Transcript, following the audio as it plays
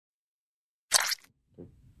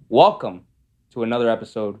Welcome to another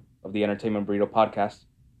episode of the Entertainment Burrito Podcast.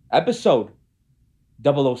 Episode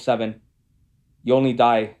 007. You only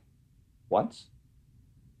die once?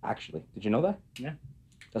 Actually, did you know that? Yeah.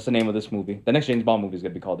 That's the name of this movie. The next James Bond movie is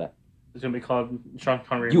going to be called that. It's going to be called Sean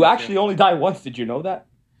Connery. You actually only die once. Did you know that?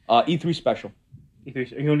 E3 special.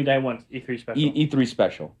 E3, you only die once. E3 special. E3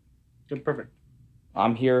 special. Good, perfect.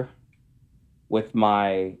 I'm here with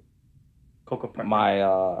my Coco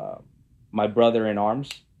partner. my brother in arms.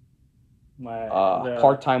 My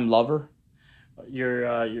Part-time lover.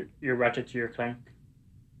 Your Ratchet to your Clank.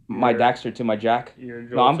 My Daxter to my Jack.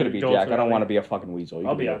 No, I'm gonna be Joel Jack. to I don't Ellie. want to be a fucking weasel.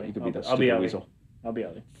 I'll be Ellie. You could be the I'll be stupid Ellie. weasel. I'll be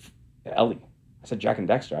Ellie. Ellie. I said Jack and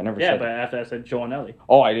Dexter. I never Yeah, said. but after I said Joel and Ellie.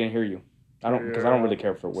 Oh, I didn't hear you. I don't because I don't really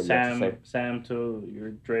care for what you have to say. Sam to your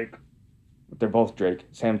Drake. They're both Drake.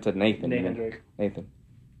 Sam to Nathan. Nathan Drake. Nathan.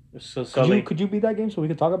 So Could you beat that game so we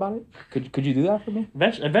could talk about it? Could you do that for me?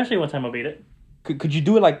 Eventually, one time I'll beat it. Could you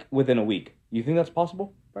do it like within a week? You think that's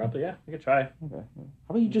possible? Probably, yeah. I could try. Okay. How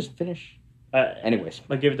about you just finish? Anyways.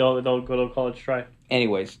 I'll give it the good old college try.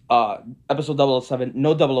 Anyways, episode 007.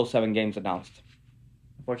 No 007 games announced.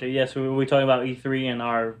 Unfortunately, yes. We're talking about E3 and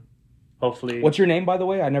our hopefully. What's your name, by the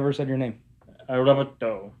way? I never said your name.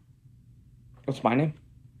 Roberto What's my name?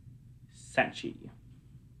 Sanchi.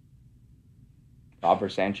 Robert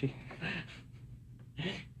Sanchi.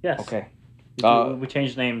 Yes. Okay. We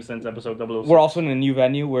changed names since episode 006. We're also in a new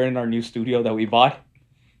venue. We're in our new studio that we bought.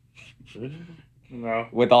 No.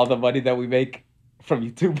 With all the money that we make from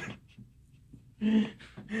YouTube.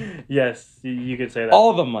 Yes, you could say that.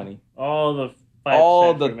 All the money. All the 5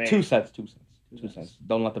 All cents the we made. 2 cents. 2 cents. 2 cents. cents.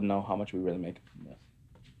 Don't let them know how much we really make. Yes.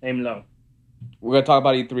 Aim low. We're going to talk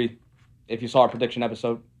about E3. If you saw our prediction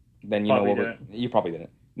episode, then you Probably know what you probably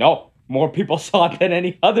didn't. No, more people saw it than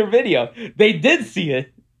any other video. They did see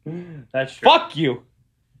it. That's true. Fuck you.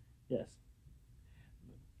 Yes.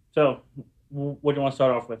 So, what do you want to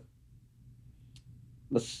start off with?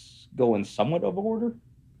 Let's go in somewhat of order.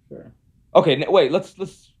 Sure. Okay, wait. Let's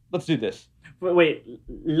do this. Wait,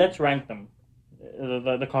 let's rank them.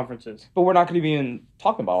 The conferences. But we're not going to be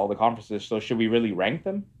talking about all the conferences, so should we really rank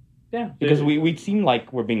them? Yeah. Because we seem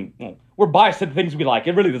like we're biased to the things we like.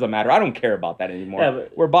 It really doesn't matter. I don't care about that anymore. Yeah,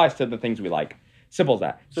 but, we're biased to the things we like. Simple as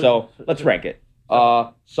that. So let's rank it.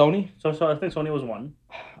 Sony. So I think Sony was 1.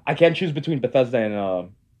 I can't choose between Bethesda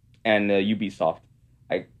and Ubisoft.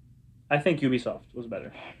 I think Ubisoft was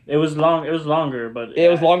better. It was long. It was longer, but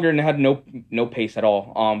it was longer and it had no pace at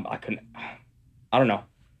all. I don't know.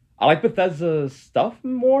 I like Bethesda's stuff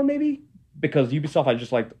more maybe because Ubisoft I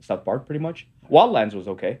just liked South Park pretty much. Wildlands was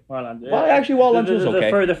okay. Wildlands was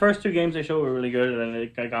okay. The first 2 games they showed were really good, and then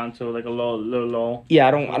it got into like a little low. Yeah,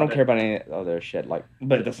 I don't care about any other shit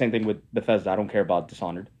but the same thing with Bethesda. I don't care about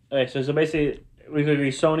Dishonored. Okay, so basically we could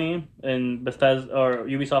agree Sony and Bethesda or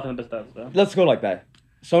Ubisoft and Bethesda. Let's go like that.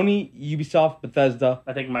 Sony, Ubisoft, Bethesda.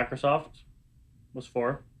 I think Microsoft was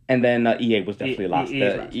 4. And then EA was definitely last.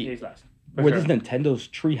 EA's last. Where does Nintendo's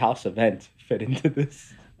Treehouse event fit into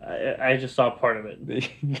this? I just saw part of it.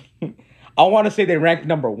 I want to say they ranked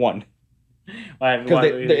number 1. Why? Because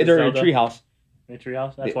they're in Treehouse. In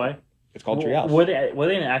Treehouse? That's why? It's called Treehouse. Were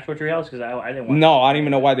they in an actual Treehouse? Because I didn't want No, I don't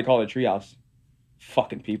even know why they call it Treehouse.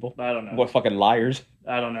 Fucking people. I don't know. What fucking liars.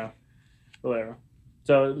 I don't know. Whatever.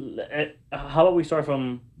 So, how about we start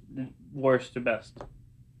from worst to best?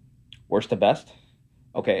 Worst to best?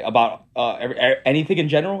 Okay, about anything in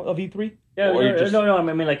general of E3? Yeah, no. I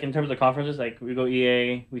mean, like in terms of conferences, like we go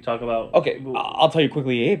EA, we talk about. Okay, I'll tell you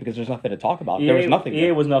quickly EA because there's nothing to talk about. There was nothing.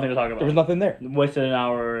 EA was nothing to talk about. There was nothing there. Wasted an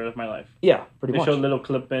hour of my life. Yeah, pretty much. They showed little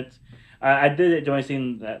clip bits. I did enjoy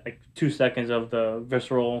seeing that, like 2 seconds of the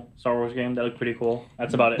visceral Star Wars game. That looked pretty cool.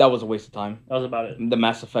 That's about it. That was a waste of time. That was about it. The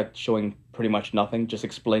Mass Effect showing pretty much nothing, just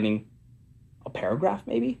explaining a paragraph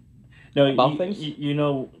maybe. About things. You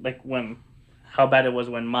know, like how bad it was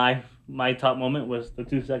when my top moment was the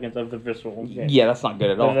 2 seconds of the visceral game. Yeah, that's not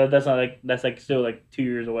good at all. That's still 2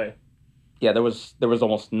 years away. Yeah, there was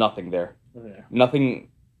almost nothing there. Yeah. Nothing.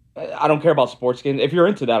 I don't care about sports games. If you're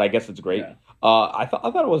into that, I guess it's great. Yeah. I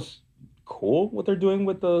thought it was cool what they're doing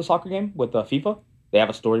with the soccer game with FIFA. They have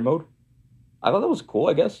a story mode. I thought that was cool.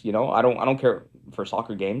 I guess I don't care for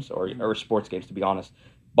soccer games or sports games to be honest.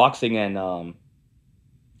 Boxing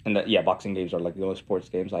boxing games are like the only sports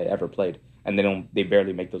games I ever played, and they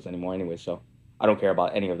barely make those anymore anyway. So I don't care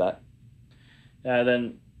about any of that. Yeah,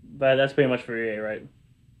 but that's pretty much for EA, right?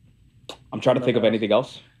 I'm trying to think of anything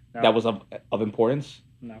else that was of importance.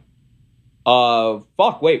 No.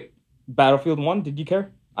 Wait. Battlefield 1, did you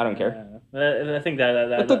care? I don't care. I think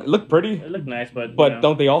that looked pretty. It looked nice, but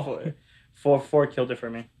don't they all? 4 killed it for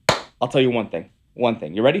me. I'll tell you one thing.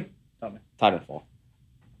 You ready? Tell me. Titanfall.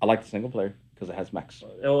 I like the single player because it has mechs.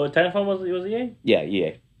 Titanfall was EA? Yeah,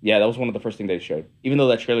 EA. Yeah, that was one of the first things they showed. Even though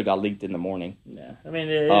that trailer got leaked in the morning. Yeah, I mean,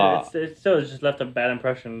 it still just left a bad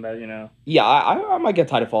impression that, Yeah, I might get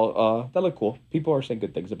Titanfall. That looked cool. People are saying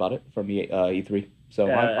good things about it from E3.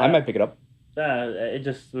 So I might pick it up. It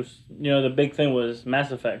just was, the big thing was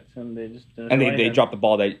Mass Effect, and they just didn't And do they anything. dropped the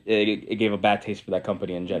ball that it gave a bad taste for that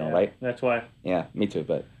company in general, right? That's why. Yeah, me too,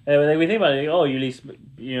 but... Like, we think about it, you at least,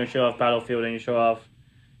 show off Battlefield and you show off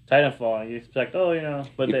Titanfall, and you expect,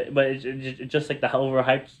 but it's just like the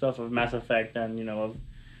overhyped stuff of Mass Effect and, of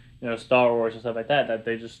Star Wars and stuff like that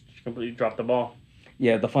they just completely dropped the ball.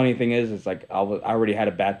 Yeah, the funny thing is like, I already had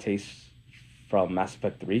a bad taste from Mass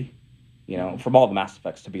Effect 3, from all the Mass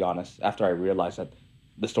Effects, to be honest, after I realized that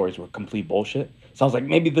the stories were complete bullshit. So I was like,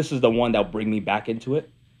 maybe this is the one that'll bring me back into it.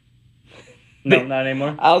 No, not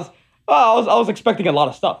anymore. I was expecting a lot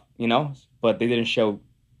of stuff, but they didn't show.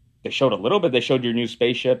 They showed a little bit. They showed your new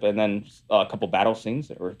spaceship and then a couple battle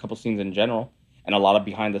scenes or a couple scenes in general and a lot of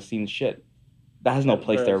behind the scenes shit. That has no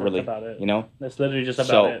place there, really. That's literally just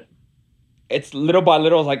about it. It's little by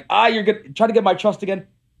little. It's like, you're good. Try to get my trust again.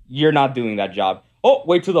 You're not doing that job. Oh,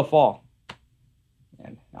 wait till the fall.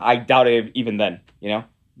 And I doubt it even then, Nah,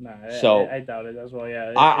 so I doubt it as well.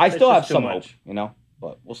 Yeah, I still have too some much. hope,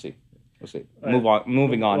 but we'll see. Right.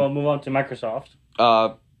 Moving on. Well, move on to Microsoft.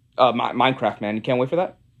 Minecraft, man. You can't wait for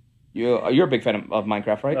that? You're a big fan of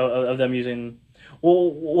Minecraft, right? Of them using...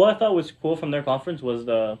 Well, what I thought was cool from their conference was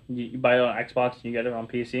you buy it on Xbox and you get it on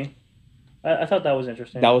PC. I thought that was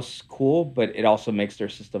interesting. That was cool, but it also makes their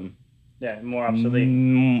system... more obsolete.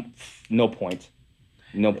 No point.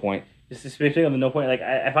 Speaking of the no point, like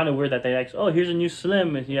I found it weird that they here's a new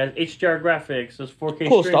Slim, and he has HDR graphics, there's 4K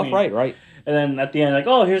cool streaming. stuff, right? And then at the end,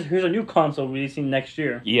 here's a new console releasing next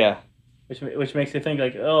year. Yeah. Which makes you think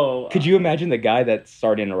Could you imagine the guy that...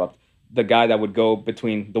 Sorry to interrupt. The guy that would go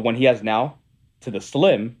between the one he has now to the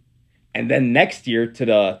Slim, and then next year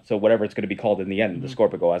to whatever it's going to be called in the end, the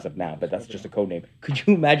Scorpico as of now, but that's just a code name. Could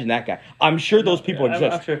you imagine that guy? I'm sure those people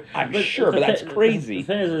exist. I'm sure, but that's crazy. The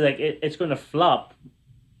thing is, it's going to flop.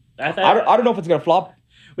 I don't know if it's going to flop,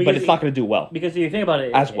 but it's not going to do well. Because if you think about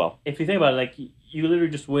it... As well. If you think about it, you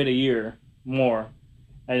literally just wait a year more,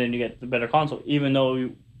 and then you get the better console, even though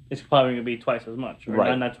it's probably going to be twice as much. Or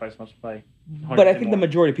right. Not twice as much, probably. But I think the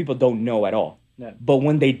majority of people don't know at all. Yeah. But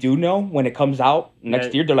when they do know, when it comes out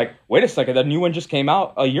next year, they're like, wait a second, the new one just came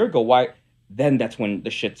out a year ago. Why? Then that's when the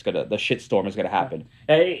shitstorm is gonna happen.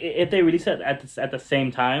 If they release it at the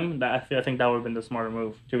same time, I think that would have been the smarter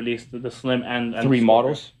move to release the Slim and 3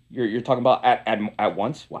 models. You're talking about at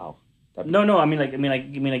once? Wow. No. I mean,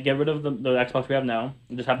 get rid of the Xbox we have now.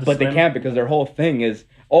 And just have the But Slim. they can't, because their whole thing is,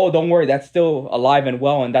 don't worry, that's still alive and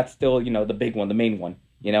well, and that's still the big one, the main one.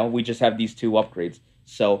 We just have these 2 upgrades.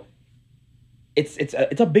 So it's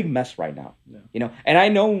a big mess right now. Yeah. And I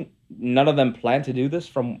know none of them plan to do this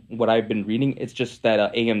from what I've been reading. It's just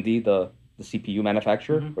that AMD, the CPU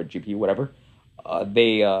manufacturer, or GPU, whatever,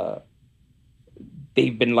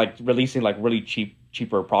 they've been releasing really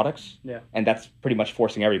cheaper products. Yeah. And that's pretty much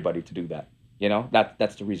forcing everybody to do that.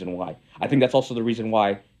 That's the reason why. I think that's also the reason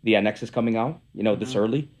why the NX is coming out, this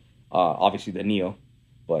early. Obviously the Neo,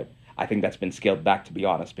 but I think that's been scaled back, to be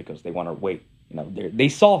honest, because they want to wait. They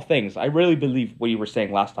saw things. I really believe what you were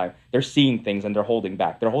saying last time. They're seeing things and they're holding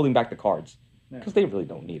back. They're holding back the cards because they really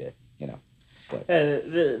don't need it. But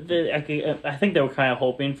I think they were kind of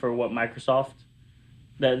hoping for what Microsoft,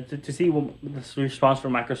 to see the response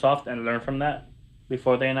from Microsoft and learn from that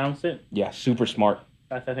before they announced it. Yeah, super smart.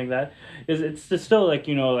 I think that it's still like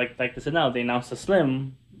they said now, they announced the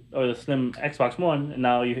Slim or the Slim Xbox One, and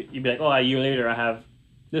now you'd be like, a year later I have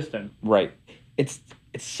this thing. Right.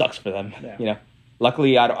 It sucks for them. Yeah.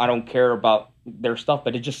 Luckily, I don't care about their stuff,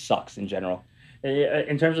 but it just sucks in general.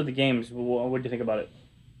 In terms of the games, what do you think about it?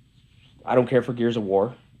 I don't care for Gears of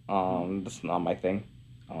War. That's not my thing.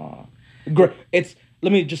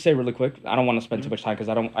 Let me just say really quick. I don't want to spend too much time because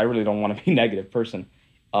I really don't want to be a negative person.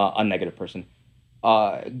 The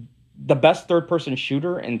best third-person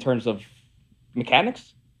shooter in terms of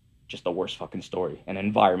mechanics, just the worst fucking story and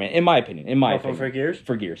environment, in my opinion. For Gears?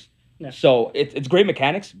 For Gears. Yeah. So it's great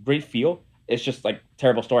mechanics, great feel. It's just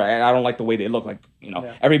terrible story. And I don't like the way they look.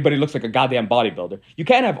 Everybody looks like a goddamn bodybuilder. You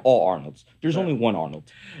can't have all Arnolds. There's only one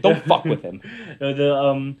Arnold. Don't fuck with him.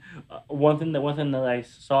 One thing that I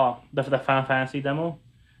saw, the Final Fantasy demo,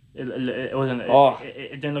 it wasn't.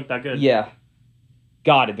 It didn't look that good. Yeah.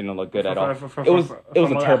 God, it didn't look good at all. It was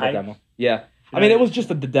a terrible demo. Yeah. I mean, it was just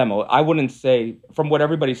the demo. I wouldn't say, from what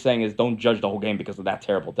everybody's saying, is don't judge the whole game because of that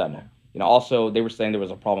terrible demo. Also, they were saying there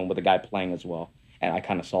was a problem with the guy playing as well. And I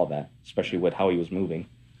kind of saw that, especially with how he was moving.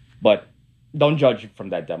 But Don't judge from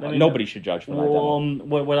that demo. Nobody should judge from that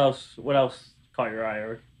demo. What else? What else caught your eye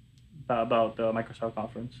or about the Microsoft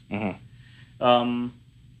conference?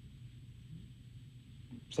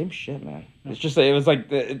 Same shit, man. It's just it was like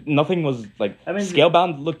nothing was like. I mean,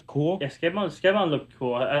 Scalebound looked cool. Yeah, Scalebound looked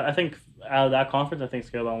cool. I think out of that conference, I think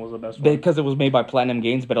Scalebound was the best one because it was made by Platinum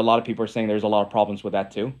Games, but a lot of people are saying there's a lot of problems with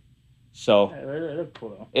that too. So it looked cool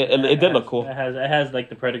though. It did look cool. It has like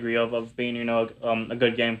the pedigree of being a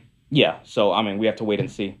good game. Yeah. So I mean, we have to wait and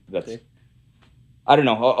see. I don't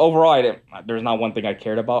know. Overall, there's not one thing I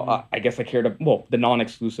cared about. I guess I cared about the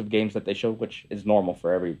non-exclusive games that they showed, which is normal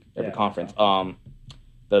for every conference.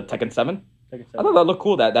 The Tekken 7. I thought that looked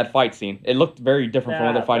cool. That fight scene. It looked very different from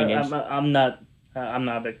other fighting games. I'm not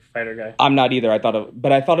a big fighter guy. I'm not either. I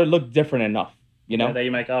thought it looked different enough. You know, that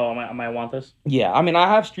you might I might want this. Yeah, I mean, I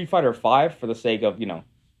have Street Fighter 5 for the sake of a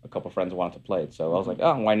couple friends wanted to play it, so I was like,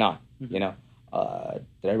 oh, why not? You know,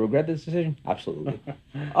 did I regret this decision? Absolutely.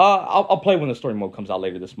 I'll play when the story mode comes out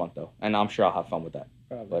later this month though, and I'm sure I'll have fun with that.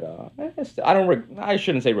 Probably. But I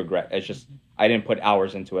shouldn't say regret. It's just I didn't put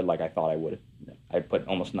hours into it like I thought I would. I put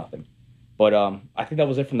almost nothing. But I think that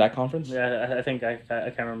was it from that conference. Yeah, I think I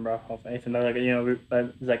can't remember anything. Like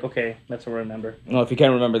it's like okay, that's what I remember. No, if you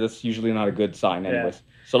can't remember, that's usually not a good sign, anyways. Yeah.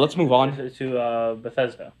 So let's move on to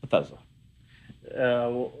Bethesda. Bethesda.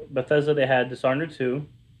 They had Dishonored 2.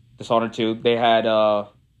 Dishonored 2. They had a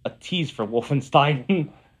tease for Wolfenstein 2.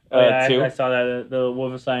 I saw that the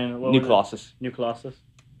Wolfenstein New Colossus.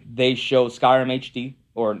 They showed Skyrim HD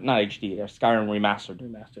or not HD, Skyrim Remastered.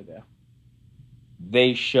 Yeah.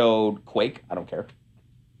 They showed Quake. I don't care.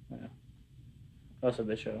 Yeah. What else did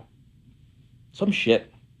they show? Some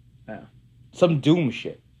shit. Yeah. Some Doom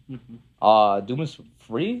shit. Mm-hmm. Doom is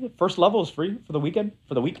free. First level is free for the week. Oh,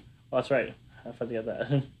 that's right. I forget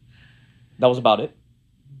that. That was about it.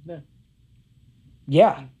 Yeah.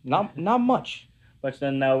 Yeah. Not much. But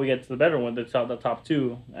then now we get to the better one. The top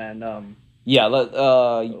two and yeah.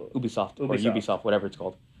 Ubisoft or Ubisoft, whatever it's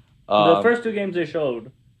called. The first two games they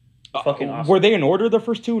showed. Fucking awesome. Were they in order, the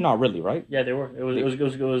first two? Not really, right? Yeah, they were. It was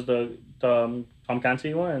the Tom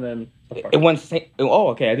Clancy one, and then it went. Oh,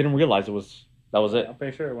 okay. I didn't realize that was it. I'm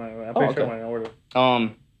pretty sure it went in order.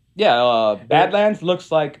 Yeah. Badlands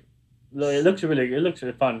looks like. It looks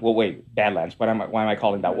really fun. Well, wait. Badlands. Why am I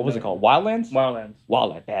calling that? What was it called? Wildlands.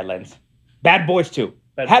 Badlands. Bad Boys 2.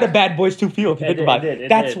 Had a Bad Boys 2 feel. If you think about it.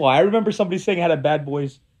 That's why I remember somebody saying it had a Bad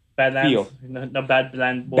Boys. Badlands. No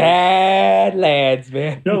Badlands. Badlands,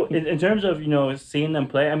 man. No, in terms of seeing them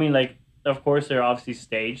play, I mean, like, of course they're obviously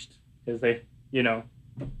staged because they do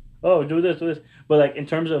this. But like in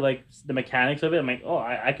terms of like the mechanics of it, I'm like, oh,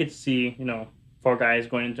 I could see 4 guys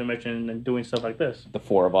going into a mission and doing stuff like this. The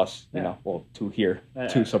 4 of us, well, 2 here,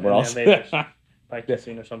 2 somewhere else. Like this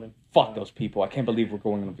scene or something. Fuck those people! I can't believe we're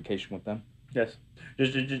going on vacation with them. Yes.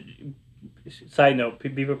 Just side note: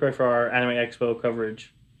 be prepared for our Anime Expo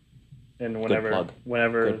coverage. And whenever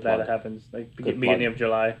that happens, like beginning of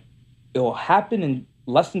July. It will happen in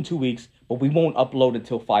less than 2 weeks, but we won't upload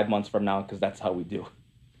until 5 months from now because that's how we do.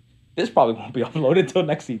 This probably won't be uploaded until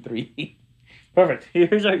next E3. Perfect.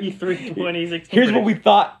 Here's our E3 2016. Here's what we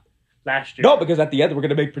thought last year. No, because at the end we're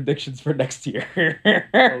gonna make predictions for next year.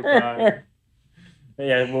 Oh God.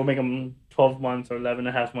 Yeah, we'll make them 12 months or 11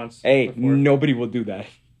 and a half months. Hey, nobody will do that,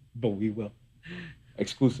 but we will.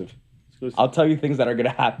 Exclusive. I'll tell you things that are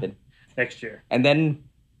gonna happen. Next year. And then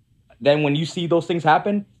when you see those things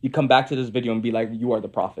happen, you come back to this video and be like, you are the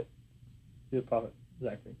prophet. You're the prophet.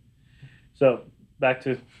 Exactly. So, back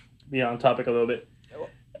to be on topic a little bit.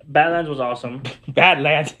 Badlands was awesome.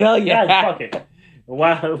 Badlands? Hell yeah. Fuck it.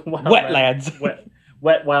 Wetlands. Wet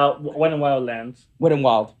and Wild Lands. Wet and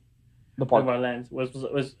Wild. The park. Wet and Wild Lands.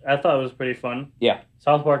 Was I thought it was pretty fun. Yeah.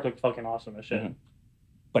 South Park looked fucking awesome as shit. Mm-hmm.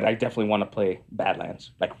 But I definitely want to play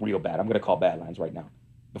Badlands. Like, real bad. I'm going to call Badlands right now.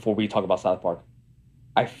 Before we talk about South Park,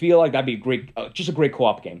 I feel like that'd be great, just a great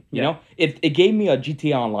co-op game. You know, it gave me a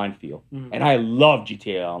GTA Online feel, and I love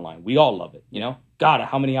GTA Online. We all love it. God,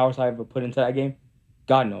 how many hours I ever put into that game,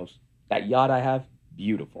 God knows. That yacht I have,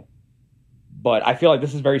 beautiful. But I feel like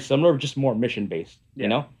this is very similar, just more mission based. You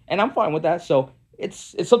know, and I'm fine with that. So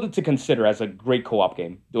it's something to consider as a great co-op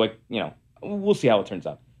game. We'll see how it turns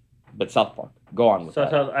out. But South Park, go on with that.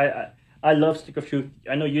 So I love Stick of Truth.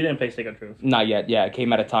 I know you didn't play Stick of Truth. Not yet. Yeah, it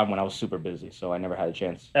came at a time when I was super busy, so I never had a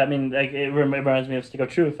chance. I mean, like it reminds me of Stick of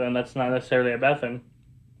Truth, and that's not necessarily a bad thing.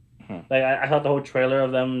 Like I thought the whole trailer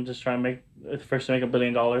of them just trying to make $1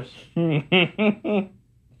 billion.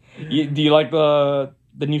 Do you like the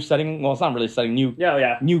the new setting. Well, it's not really setting.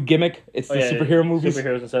 Yeah. New gimmick. It's the superhero movies.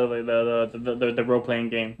 Superheroes instead of like the role playing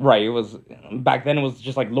game. Right. It was back then. It was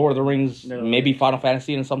just like Lord of the Rings, maybe Final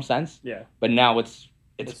Fantasy in some sense. Yeah. But now it's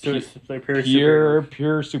pure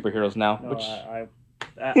superheroes now. No, which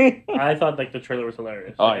I thought like the trailer was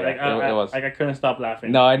hilarious. Oh yeah, it was. Like I couldn't stop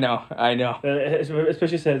laughing. No, I know.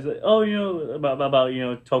 Especially says, oh, about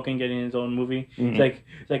Tolkien getting his own movie. Mm-hmm.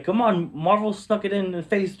 It's like, come on, Marvel snuck it in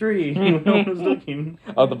Phase 3. No one was looking.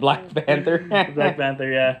 Oh, the Black Panther. The Black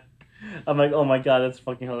Panther, yeah. I'm like, oh my god, that's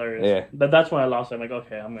fucking hilarious. Yeah. That's when I lost it. I'm like,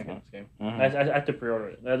 okay, I'm gonna get this game. Mm-hmm. I have to pre-order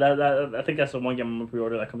it. I think that's the one game I'm gonna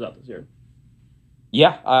pre-order that comes out this year.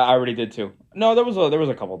 Yeah, I already did too. No, there was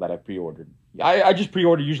a couple that I pre-ordered. I just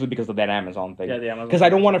pre-order usually because of that Amazon thing. Yeah, the Amazon. Because I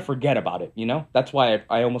don't want to forget about it, That's why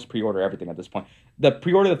I almost pre-order everything at this point.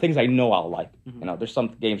 Pre-order the things I know I'll like. Mm-hmm. There's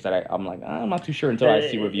some games that I'm like, I'm not too sure until I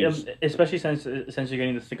see reviews. Especially since you're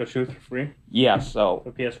getting the Stick of Truth for free. Yeah, so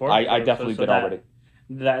for PS4. I definitely did already.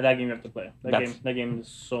 That game you have to play. That game is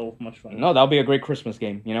so much fun. No, that'll be a great Christmas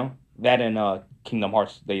game, That and Kingdom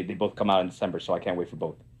Hearts, they both come out in December, so I can't wait for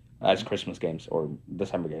both as Christmas games or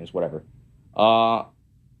December games, whatever.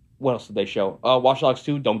 What else did they show? Watch Dogs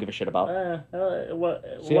 2, don't give a shit about.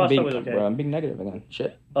 See, I'm being negative again.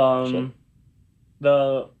 Shit. The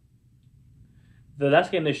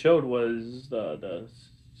last game they showed was the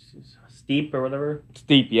Steep or whatever.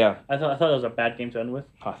 Steep, yeah. I thought it was a bad game to end with.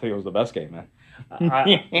 I think it was the best game, man.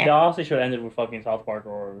 They honestly should have ended with fucking South Park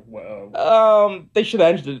or. They should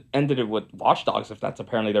have ended it with Watch Dogs if that's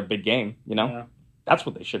apparently their big game. Yeah. That's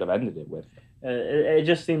what they should have ended it with. It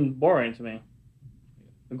just seemed boring to me.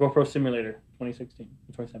 The GoPro Simulator 2016,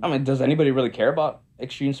 2017. I mean, does anybody really care about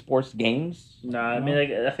extreme sports games? Nah, I mean,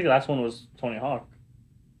 I think the last one was Tony Hawk.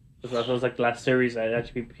 That was like the last series that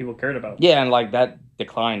actually people cared about. Yeah, and like that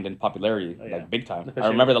declined in popularity big time. Especially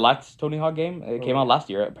I remember the last Tony Hawk game. It came out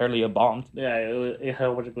last year. Apparently, it bombed. Yeah, it had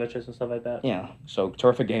a bunch of glitches and stuff like that. Yeah, so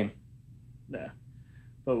terrific game. Yeah,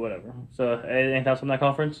 but whatever. So, anything else from that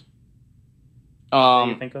conference? That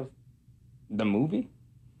you think of the movie?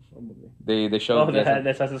 What movie? They showed the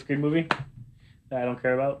Assassin's Creed movie that I don't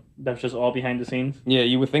care about. That's just all behind the scenes. Yeah,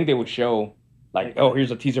 you would think they would show. Like, oh,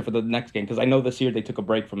 here's a teaser for the next game. Because I know this year they took a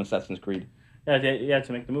break from Assassin's Creed. Yeah,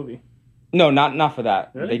 to make the movie. No, not for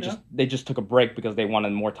that. Really? They just took a break because they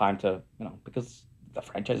wanted more time to, because the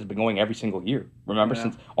franchise has been going every single year. Remember,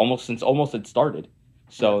 since almost it started.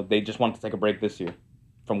 So they just wanted to take a break this year,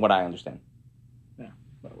 from what I understand. Yeah,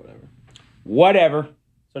 but whatever. Whatever.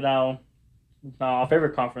 So now our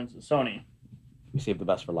favorite conference is Sony. We save the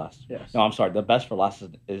best for last. Yes. No, I'm sorry. The best for last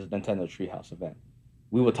is Nintendo Treehouse event.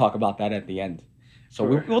 We will talk about that at the end. So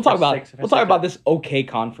we'll talk about this okay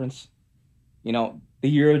conference. The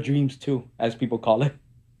Year of Dreams 2, as people call it.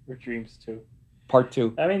 Or Dreams 2. Part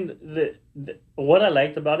 2. I mean, what I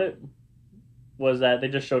liked about it was that they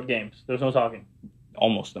just showed games. There was no talking.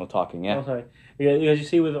 Almost no talking, yeah. No talking. Because you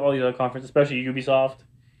see with all these other conferences, especially Ubisoft,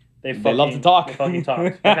 they love to talk. They fucking talk.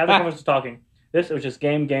 Like, half the conference was talking. This, it was just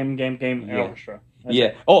game, and orchestra.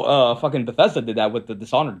 Yeah. Oh, fucking Bethesda did that with the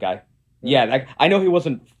Dishonored guy. Yeah, like I know he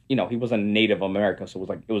wasn't Native American, so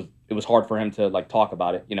it was hard for him to like talk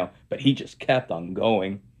about it, but he just kept on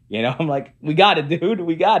going, I'm like, we got it, dude,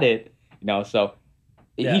 we got it, so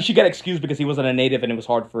he should get excused because he wasn't a native and it was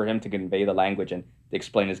hard for him to convey the language and to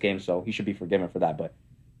explain his game, so he should be forgiven for that, but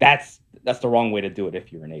that's the wrong way to do it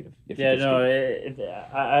if you're a native.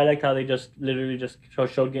 I liked how they just literally just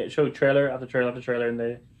showed trailer after trailer after trailer and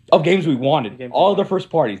they. Of games we wanted. All the first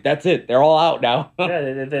parties. That's it. They're all out now. Yeah,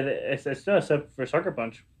 it's still except for Sucker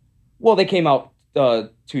Punch. Well, they came out 2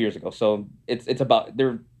 years ago, so it's about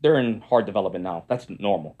they're in hard development now. That's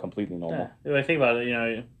normal, completely normal. Yeah, I think about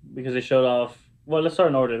it, because they showed off. Well, let's start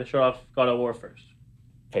in order. They showed off God of War first.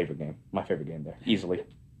 Favorite game, my favorite game there, easily.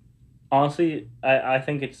 Honestly, I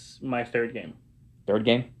think it's my third game. Third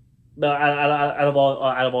game? No, out of all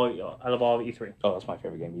E3. Oh, that's my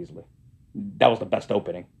favorite game easily. That was the best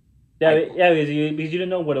opening. Yeah, because you didn't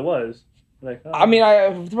know what it was. Like, I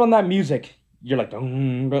mean, from that music, you're like,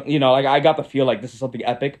 like I got the feel like this is something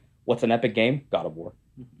epic. What's an epic game? God of War,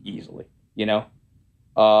 easily. That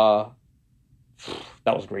was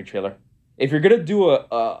a great trailer. If you're gonna do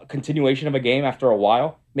a continuation of a game after a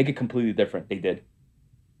while, make it completely different. They did.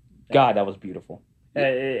 God, that was beautiful.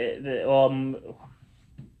 Where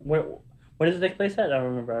does it take place at? I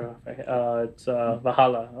don't remember. It's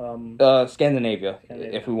Valhalla. Scandinavia,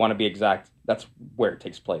 if we want to be exact. That's where it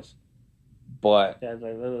takes place. But yeah,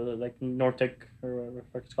 like Nordic or whatever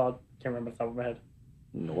it's called. Can't remember off the top of my head.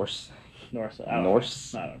 Norse. I don't know.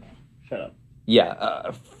 Shut up.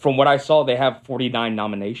 Yeah, from what I saw, they have 49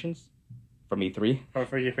 nominations from E3. Or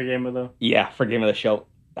for Game of the... Yeah, for Game of the Show.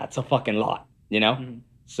 That's a fucking lot, you know? Mm-hmm.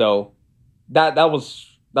 So that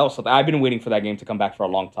was something. I've been waiting for that game to come back for a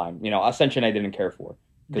long time. You know, Ascension I didn't care for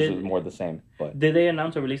because it was more the same. But did they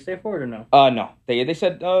announce a release date for it or no? No. They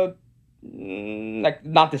said like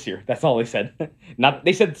not this year. That's all they said.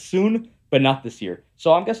 They said soon, but not this year.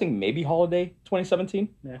 So I'm guessing maybe holiday 2017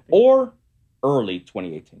 or early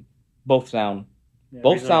 2018. Both sound.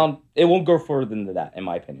 It won't go further than that, in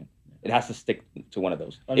my opinion. It has to stick to one of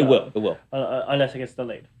those. It will. Unless it gets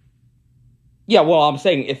delayed. Yeah, well, I'm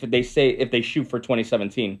saying if they shoot for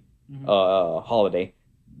 2017 holiday,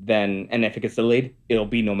 then and if it gets delayed, it'll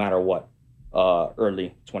be no matter what,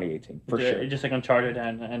 early 2018 for sure. Just like Uncharted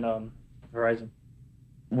and Horizon.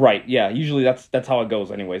 Right. Yeah. Usually that's how it goes.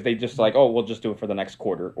 Anyways, they just like, oh, we'll just do it for the next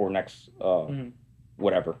quarter or next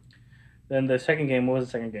whatever. Then the second game. What was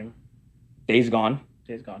the second game? Days Gone.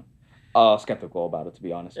 Days Gone. Skeptical about it, to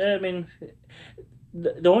be honest. I mean,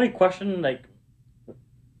 the only question, like,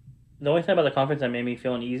 the only thing about the conference that made me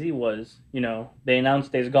feel uneasy was, you know, they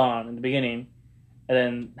announced Days Gone in the beginning, and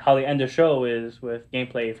then how they end the show is with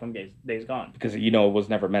gameplay from Days Gone. Because, you know, it was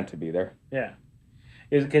never meant to be there. Yeah.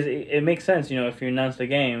 Because it makes sense, you know, if you announce the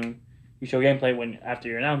game, you show gameplay after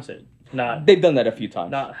you announce it. They've done that a few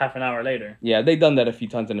times. Not half an hour later. Yeah, they've done that a few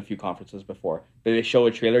times in a few conferences before. They show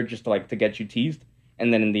a trailer just to get you teased,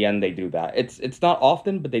 and then in the end they do that. It's not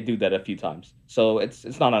often, but they do that a few times. So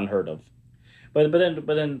it's not unheard of. But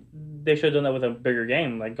then they should have done that with a bigger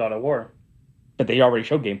game like God of War. But they already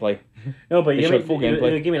showed gameplay. No, but they showed full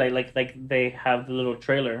gameplay. Give me like they have the little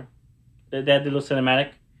trailer. They had the little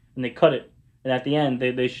cinematic, and they cut it, and at the end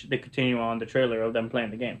they continue on the trailer of them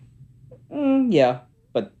playing the game. Yeah,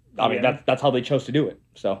 but I mean that's how they chose to do it.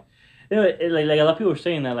 So, you know, like a lot of people were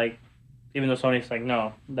saying that, like, even though Sony's like,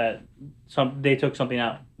 no, that they took something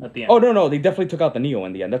out at the end. Oh no, they definitely took out the Neo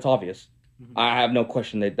in the end. That's obvious. Mm-hmm. I have no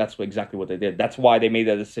question that that's exactly what they did. That's why they made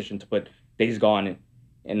that decision to put Days Gone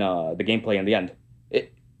in the gameplay in the end.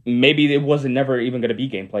 Maybe it wasn't never even going to be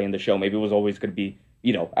gameplay in the show. Maybe it was always going to be,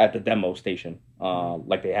 you know, at the demo station,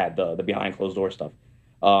 like they had the behind closed door stuff.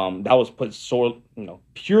 That was put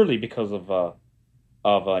purely because of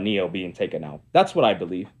Neo being taken out. That's what I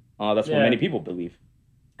believe. That's what many people believe.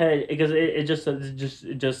 Because it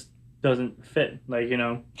just doesn't fit, like, you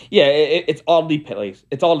know. Yeah, it's oddly placed.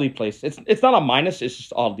 It's oddly placed. It's not a minus. It's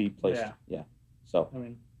just oddly placed. Yeah. So, I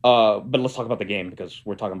mean, but let's talk about the game because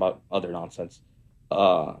we're talking about other nonsense.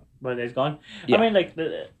 But Days Gone. Yeah. I mean, like,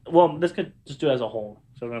 this could just do it as a whole.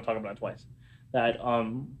 So we're gonna talk about it twice. That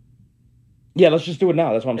Yeah, let's just do it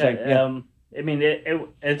now. That's what I'm saying. Yeah. I mean,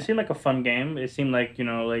 it seemed like a fun game. It seemed like, you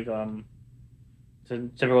know, like it's a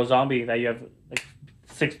typical zombie that you have like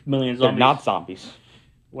 6 million zombies. They're not zombies.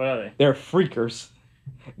 What are they? They're freakers.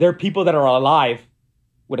 They're people that are alive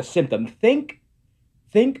with a symptom. Think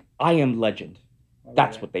I Am Legend.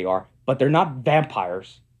 That's what they are. But they're not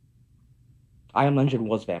vampires. I Am Legend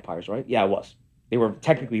was vampires, right? Yeah, it was. They were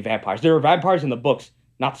technically vampires. They were vampires in the books,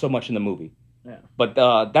 not so much in the movie. Yeah. But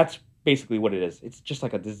that's basically what it is. It's just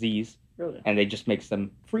like a disease. Really? And they just makes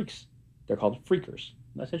them freaks. They're called freakers.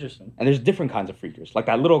 That's interesting. And there's different kinds of freakers. Like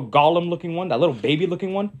that little golem-looking one, that little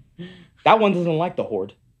baby-looking one. That one doesn't like the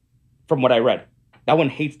Horde, from what I read. That one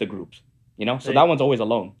hates the groups, you know? So that one's always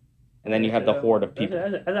alone. And then you have the horde of people.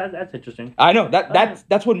 That's interesting. I know.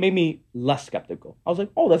 That's what made me less skeptical. I was like,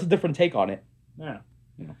 oh, that's a different take on it. Yeah.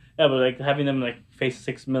 Yeah, but like having them like face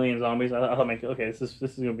 6 million zombies, I thought, like, okay, this is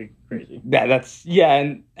gonna be crazy. Yeah,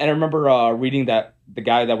 and I remember reading that the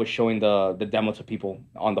guy that was showing the demo to people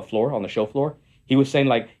on the show floor, he was saying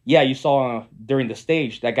like, yeah, you saw during the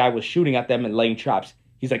stage that guy was shooting at them and laying traps.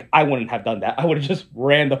 He's like, I wouldn't have done that. I would have just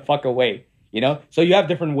ran the fuck away, you know. So you have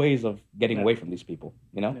different ways of getting away from these people,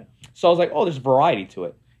 you know. Yeah. So I was like, oh, there's variety to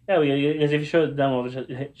it. Yeah, because if you show the demo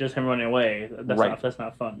of just him running away, that's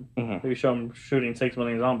not fun. Mm-hmm. If you show him shooting 6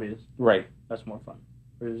 million zombies, right, that's more fun.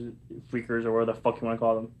 Or freakers, or whatever the fuck you want to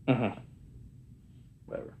call them. Mm-hmm.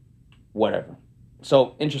 Whatever.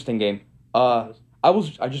 So interesting game. I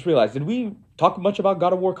just realized, did we talk much about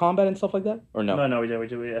God of War combat and stuff like that, or no? No, we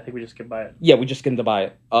did. I think we just skipped by it. Yeah, we just skimmed by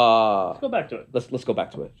it. Let's go back to it. Let's go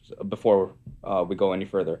back to it before we go any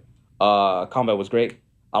further. Combat was great.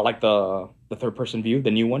 I like the third person view,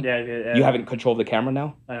 the new one. Yeah. You haven't controlled the camera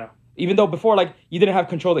now. I know. Even though before, like, you didn't have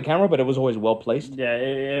control of the camera, but it was always well placed. Yeah,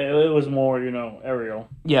 it was more, you know, aerial.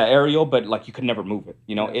 Yeah, aerial, but like you could never move it.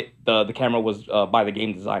 You know, the camera was by the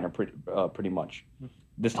game designer pretty much.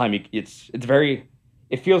 This time it's very,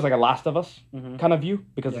 it feels like a Last of Us kind of view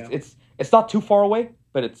because it's not too far away,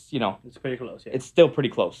 but it's, you know, it's pretty close. Yeah. It's still pretty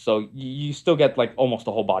close, so you still get like almost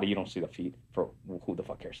the whole body. You don't see the feet. For who the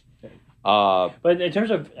fuck cares? But in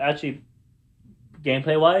terms of actually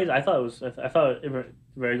gameplay wise, I thought it was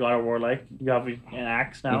very God of War like. You have an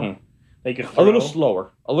axe now. Mhm. They can A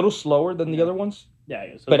little slower than the other ones.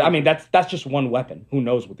 Yeah, so But I mean, that's just one weapon. Who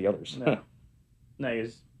knows with the others? No.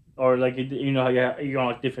 Nice. Or like you know how you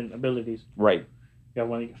unlock different abilities. Right. You have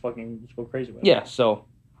one you can fucking just go crazy with. Yeah. So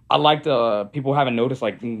I liked people haven't noticed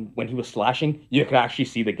like when he was slashing, you could actually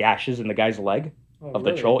see the gashes in the guy's leg of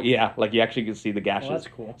the troll. Yeah, like you actually could see the gashes. Oh, that's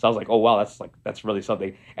cool. So I was like, oh wow, that's really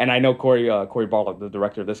something. And I know Corey Barlog, the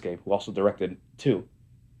director of this game, who also directed 2,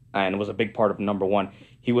 and was a big part of number 1.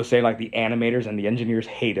 He was saying like the animators and the engineers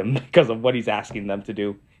hate him because of what he's asking them to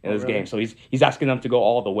do in this game. So he's asking them to go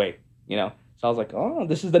all the way, you know. So I was like, oh,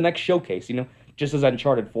 this is the next showcase, you know. Just as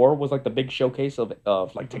Uncharted 4 was like the big showcase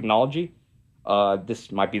of like technology,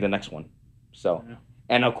 this might be the next one. So,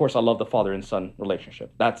 and of course, I love the father and son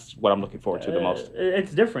relationship. That's what I'm looking forward to the most.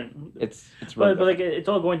 It's different. It's really but like it's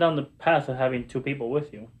all going down the path of having 2 people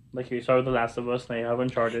with you. Like you started with The Last of Us, now you have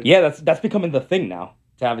Uncharted. Yeah, that's becoming the thing now,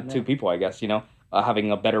 to have 2 people, I guess, you know,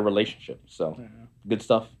 having a better relationship. So, good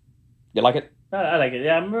stuff. You like it? I like it.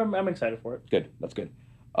 Yeah, I'm excited for it. Good. That's good.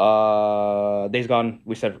 Days Gone,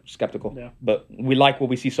 we said skeptical. Yeah. But we like what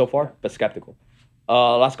we see so far, but skeptical.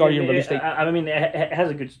 Last Guardian release date. I mean, it has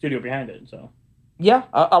a good studio behind it, so. Yeah,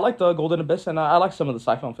 I like the Golden Abyss, and I like some of the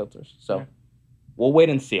Siphon filters. So, we'll wait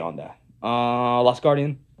and see on that. Last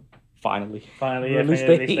Guardian, finally. Release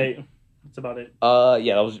date. That's about it.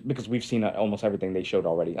 Yeah, that was because we've seen almost everything they showed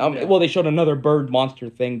already. Well, they showed another bird monster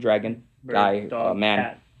thing, dragon, guy, dog, man.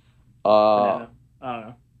 Cat, I don't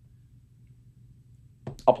know.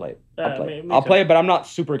 I'll play it. Me I'll too. play it, but I'm not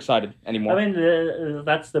super excited anymore. I mean,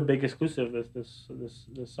 that's the big exclusive this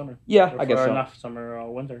summer. Yeah, I guess so. Enough summer,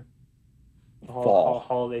 winter, Fall,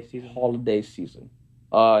 holiday season. Holiday season.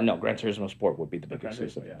 No, Gran Turismo Sport would be the big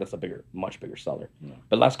exclusive. Yeah. That's a much bigger seller. Yeah.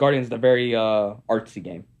 But Last Guardian is the very artsy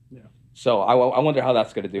game. Yeah. So I wonder how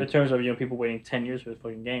that's gonna do. In terms of people waiting 10 years for this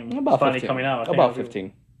fucking game, About it's finally 15. coming out. About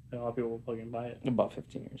 15. A lot of people will fucking buy it. About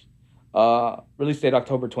 15 years. Release date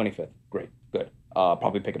October 25th. Great, good.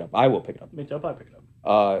 Probably pick it up. I will pick it up. Me too. I'll probably pick it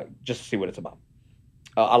up. Just to see what it's about.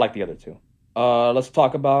 I like the other 2. Let's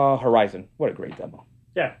talk about Horizon. What a great demo.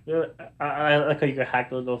 Yeah, I like how you can hack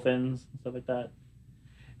those little things and stuff like that.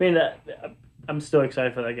 I mean, I'm still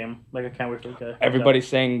excited for that game. Like, I can't wait for it. Everybody's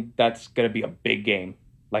saying that's gonna be a big game.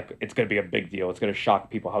 Like, it's gonna be a big deal. It's gonna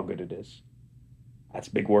shock people how good it is. That's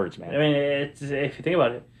big words, man. I mean, if you think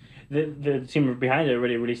about it, the team behind it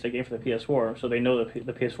already released a game for the PS4, so they know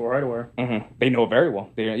the PS4 hardware. Mm-hmm. They know it very well.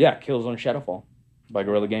 Killzone Shadowfall by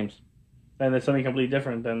Guerrilla Games. And it's something completely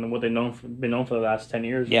different than what they've been known for the last 10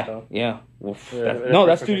 years. Yeah, so. yeah. Well,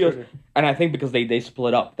 that's studios. Sure. And I think because they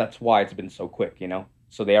split up, that's why it's been so quick, you know?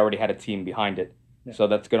 So they already had a team behind it. Yeah. So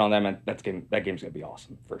that's good on them, and that game's going to be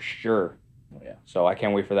awesome, for sure. Oh, yeah. So I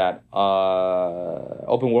can't wait for that.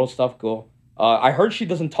 Open world stuff, cool. I heard she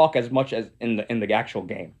doesn't talk as much as in the actual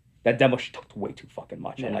game. That demo, she talked way too fucking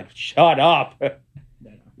much. Yeah. I'm like, shut up.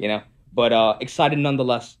 You know? But excited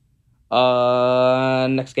nonetheless.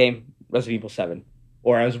 Next game. Resident Evil 7,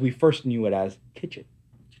 or as we first knew it as, Kitchen.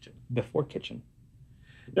 Before Kitchen.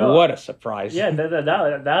 What a surprise. Yeah,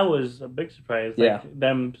 that was a big surprise. Like, yeah.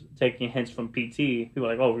 Them taking hints from PT. People were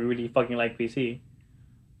like, oh, we really fucking like PT.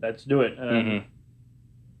 Let's do it. Mm-hmm.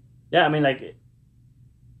 Yeah, I mean, like,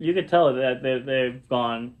 you could tell that they've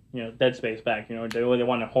gone, Dead Space back. They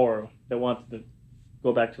wanted horror. They wanted to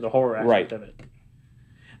go back to the horror aspect of it.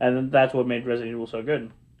 And that's what made Resident Evil so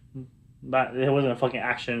good. But it wasn't a fucking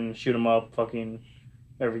action, shoot 'em up, fucking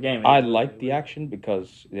every game. I liked the action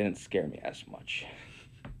because it didn't scare me as much.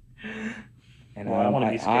 And I want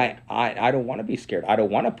to be scared. I don't want to be scared. I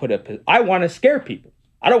don't want to I want to scare people.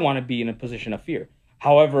 I don't want to be in a position of fear.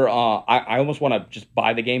 However, I almost want to just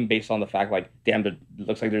buy the game based on the fact, like, damn, it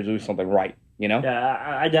looks like they're doing something right, you know?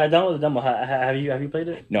 Yeah, I downloaded the demo. Have you played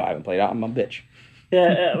it? No, I haven't played it. I'm a bitch.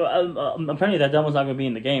 Yeah, apparently that demo's not going to be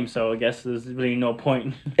in the game, so I guess there's really no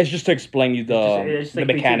point. It's just to explain you the like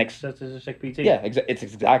mechanics. PT. It's just like PT. Yeah, it's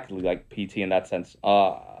exactly like PT in that sense.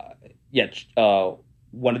 One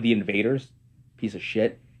of the invaders, piece of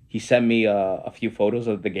shit, he sent me a few photos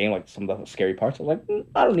of the game, like some of the scary parts. I was like,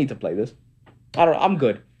 I don't need to play this. I'm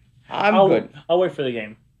good. I'm good. I'll wait for the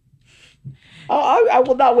game. I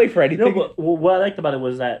will not wait for anything. No, but what I liked about it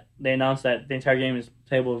was that they announced that the entire game is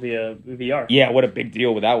playable via VR. Yeah, what a big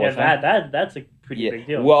deal with that was. Yeah, that's a pretty big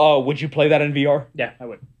deal. Well, would you play that in VR? Yeah, I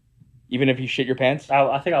would. Even if you shit your pants?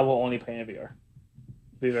 I think I will only play in VR.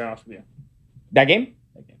 To be very honest with you. That game?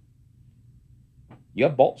 That game. You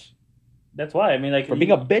have balls. That's why. I mean, like For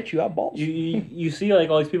being a bitch, you have balls. You see like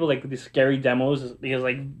all these people like these scary demos because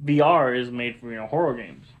like VR is made for horror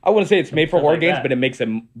games. I wouldn't say it's made for horror games, that. but it makes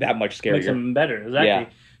them that much scarier. Makes them better, exactly. Yeah.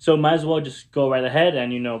 So might as well just go right ahead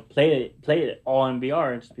and play it all in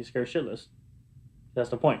VR and just be scared shitless. That's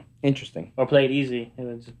the point. Interesting. Or play it easy and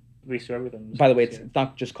then just restore everything. By the way, it's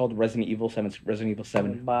not just called Resident Evil 7, it's Resident Evil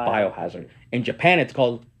 7 Biohazard. In Japan, it's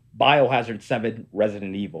called Biohazard 7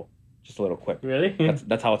 Resident Evil. Just a little quick. Really?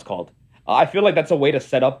 That's how it's called. I feel like that's a way to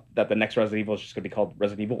set up that the next Resident Evil is just going to be called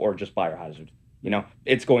Resident Evil or just Biohazard.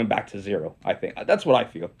 It's going back to 0, I think. That's what I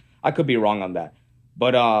feel. I could be wrong on that.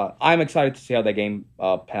 But I'm excited to see how that game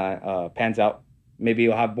pans out. Maybe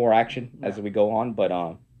you'll have more action as we go on, but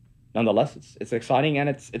nonetheless, it's exciting and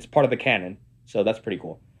it's part of the canon, so that's pretty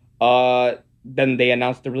cool. Then they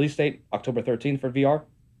announced the release date, October 13th for VR.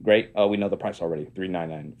 Great. We know the price already,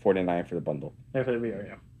 $399, $499 for the bundle. Yeah, for the VR,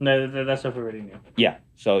 yeah. No, that stuff we already knew. Yeah.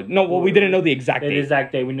 So we didn't know the exact date. The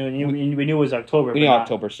exact date. We knew it was October. We knew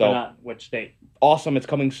October, so not which date. Awesome. It's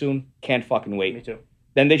coming soon. Can't fucking wait. Me too.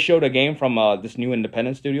 Then they showed a game from this new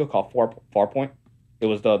independent studio called Farpoint. It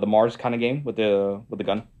was the Mars kind of game with the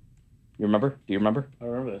gun. You remember? Do you remember? I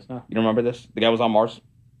remember this. No. You don't remember this? The guy was on Mars.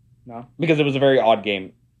 No. Because it was a very odd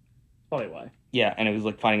game. Probably why. Yeah, and it was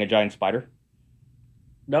like finding a giant spider.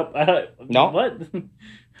 Nope. No. What?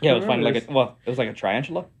 Yeah, it was finding it was like a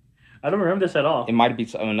tarantula. I don't remember this at all. It might be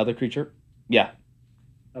another creature. Yeah.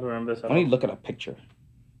 I don't remember this at all. Let me look at a picture.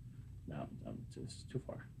 No, it's too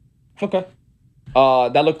far. Okay.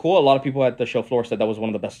 That looked cool. A lot of people at the show floor said that was one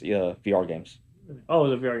of the best VR games. Oh, it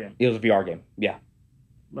was a VR game. It was a VR game. Yeah.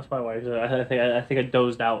 That's probably why. I think I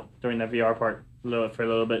dozed out during the VR part for a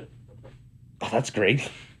little bit. Oh, that's great.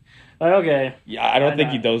 Okay. Yeah, I don't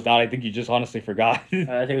think you dozed out. I think you just honestly forgot. I think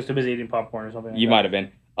I was too busy eating popcorn or something. You might have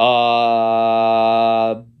been.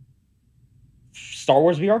 Star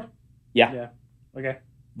Wars VR? Yeah. Yeah. Okay.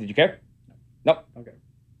 Did you care? Nope. Okay.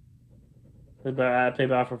 I played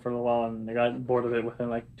Battlefield for a little while and I got bored of it within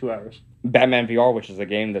like 2 hours. Batman VR, which is a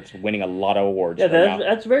game that's winning a lot of awards. Yeah,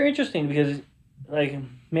 that's very interesting because like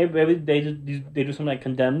maybe they do something like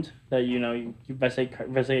Condemned that you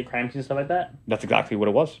investigate crimes and stuff like that. That's exactly what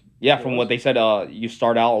it was. Yeah, from what they said, you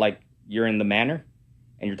start out like you're in the manor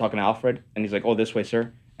and you're talking to Alfred and he's like, "Oh, this way,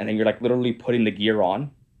 sir," and then you're like literally putting the gear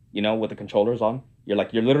on, with the controllers on. You're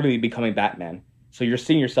literally becoming Batman. So you're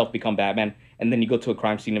seeing yourself become Batman, and then you go to a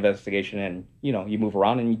crime scene investigation, and you move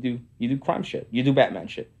around and you do crime shit. You do Batman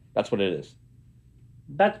shit. That's what it is.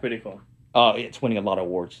 That's pretty cool. It's winning a lot of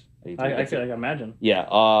awards. I can imagine.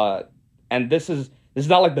 Yeah. And this is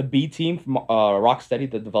not like the B team from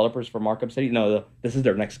Rocksteady, the developers for Arkham City. No, this is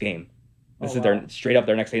their next game. This is their straight up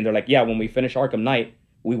their next game. They're like, yeah, when we finish Arkham Knight,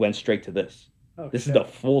 we went straight to this. Oh, this is the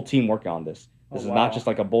full team working on this. This is not just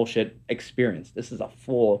like a bullshit experience. This is a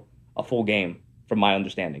full game. From my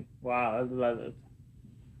understanding. Wow,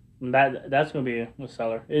 that's gonna be a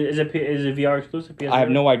seller. Is it VR exclusive? PS4? I have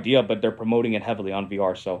no idea, but they're promoting it heavily on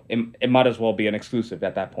VR, so it might as well be an exclusive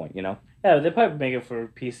at that point, Yeah, they probably make it for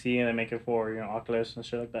PC and they make it for Oculus and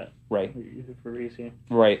shit like that. Right. For PC.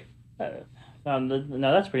 Right. No,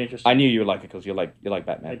 that's pretty interesting. I knew you would like it because you like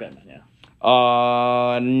Batman. I like Batman,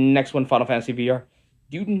 yeah. Next one, Final Fantasy VR.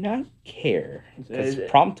 Do not care because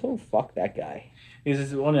Prompto, fuck that guy.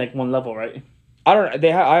 It's only like one level, right? I don't.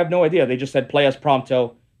 I have no idea. They just said play as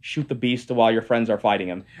Prompto, shoot the beast while your friends are fighting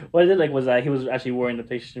him. What is it like? Was that he was actually wearing the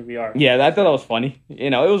PlayStation VR? Yeah, I thought that was funny.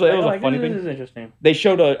 It was a funny thing. This is interesting. They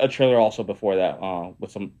showed a trailer also before that with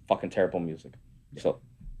some fucking terrible music. Yeah.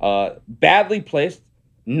 So, badly placed.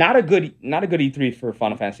 Not a good E3 for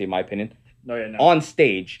Final Fantasy in my opinion. No, yeah, no. On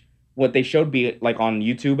stage, what they showed be like on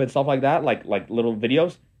YouTube and stuff like that, like little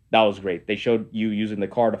videos. That was great. They showed you using the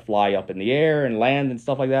car to fly up in the air and land and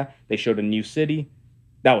stuff like that. They showed a new city.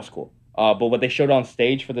 That was cool. But what they showed on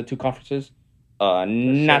stage for the two conferences,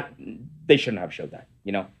 they shouldn't have showed that.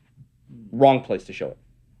 Wrong place to show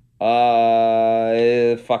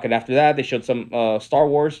it. Fucking after that, they showed some Star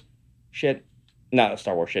Wars shit. Not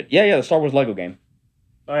Star Wars shit. Yeah, the Star Wars Lego game.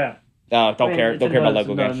 Oh yeah. Don't care about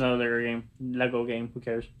Lego games. No, Lego game. Who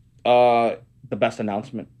cares? The best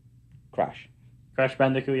announcement, Crash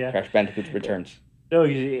Bandicoot, yeah. Crash Bandicoot returns. No,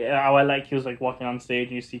 I like he was like walking on stage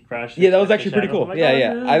and you see Crash. Yeah, that was actually pretty cool. Like,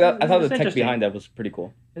 I thought the tech behind that was pretty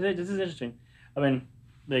cool. This is interesting. I mean,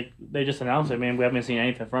 they just announced it. Man, we haven't seen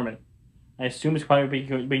anything from it. I assume it's probably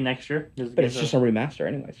be next year. But it's just a remaster,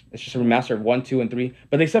 anyways. It's just a remaster of 1, 2, and 3.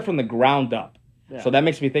 But they said from the ground up. Yeah. So that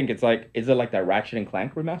makes me think is it like that Ratchet and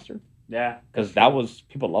Clank remaster? Yeah. Because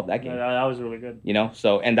people love that game. That was really good.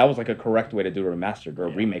 And that was like a correct way to do a remastered or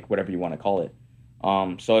a remake, whatever you want to call it.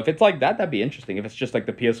 So if it's like that, that'd be interesting. If it's just like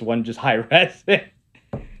the PS1, just high res.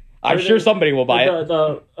 I'm sure somebody will buy it.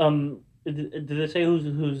 Did they say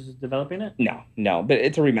who's developing it? No, but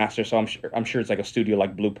it's a remaster, so I'm sure it's like a studio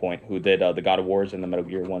like Blue Point who did the God of Wars and the Metal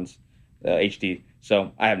Gear ones, HD.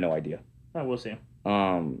 So I have no idea. Oh, we'll see.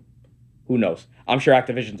 Who knows? I'm sure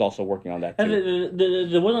Activision's also working on that too. And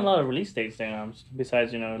there wasn't a lot of release dates announced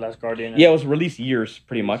besides Last Guardian. Yeah, it was release years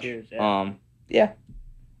pretty much. Years, yeah. Yeah.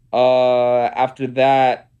 After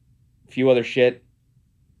that, a few other shit.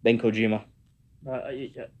 Then Kojima.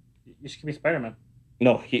 You should be Spider-Man.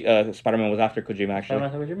 No, Spider-Man was after Kojima actually.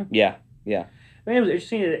 Spider-Man after Kojima? Yeah. I mean, it was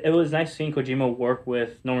interesting. It was nice seeing Kojima work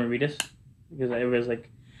with Norman Reedus because it was like.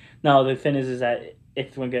 Now the thing is that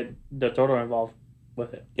if we get Del Toro involved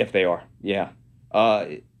with it. If they are, yeah.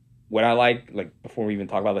 What I like before we even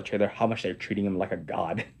talk about the trailer, how much they're treating him like a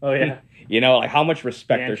god. Oh yeah. Like how much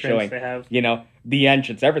respect they're showing. They have. The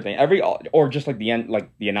entrance, everything, or just like the end, like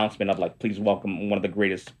the announcement of please welcome one of the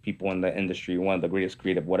greatest people in the industry, one of the greatest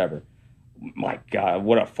creative, whatever. My God,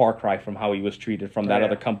 what a far cry from how he was treated from that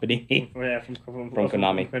other company. From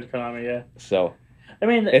Konami. From Konami, yeah. So, I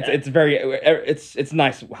mean, it's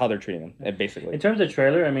nice how they're treating him, basically. In terms of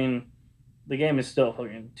trailer, I mean, the game is still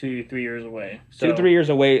fucking 2-3 years away. So. 2-3 years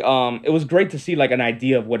away. It was great to see an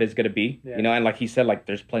idea of what it's gonna be. Yeah. And like he said,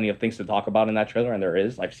 there's plenty of things to talk about in that trailer, and there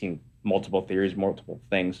is. I've seen multiple theories, multiple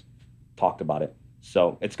things talked about it.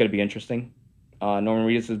 So it's gonna be interesting. Norman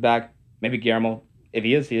Reedus is back. Maybe Guillermo. If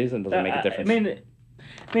he is, and doesn't make a difference.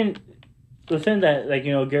 I mean, the thing that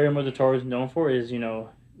Guillermo del Toro is known for is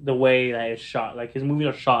the way that it's shot. Like his movies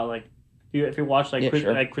are shot if you watch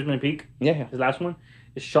Christmas Peak, his last one,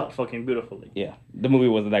 it's shot fucking beautifully. Yeah, the movie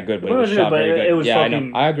wasn't that good, but it was shot very good. It was fucking, I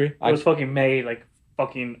know. I agree. It was fucking made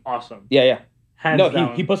fucking awesome. Yeah. Hands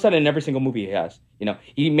down. He puts that in every single movie he has.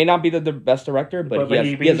 He may not be the best director, but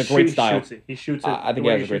he has a great style. He shoots it. I think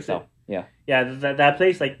he has a great style. Yeah. Yeah, that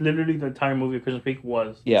place, literally the entire movie of Christmas Peak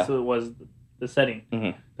was. Yeah. So it was the setting.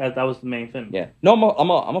 Mm-hmm. That was the main thing. Yeah. No,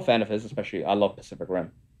 I'm a fan of his, especially I love Pacific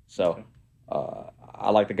Rim. So, I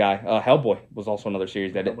like the guy. Hellboy was also another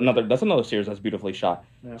series that's another series that's beautifully shot.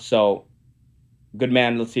 Yeah. So, good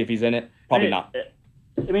man. Let's see if he's in it. Probably not.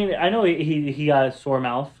 I mean, I know he got a sore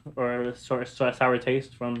mouth or sour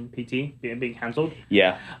taste from PT being canceled.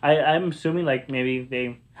 Yeah. I'm assuming maybe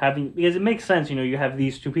they having, because it makes sense. You have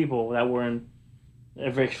these two people that were in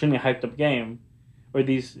a very extremely hyped up game, or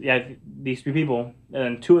these three people, and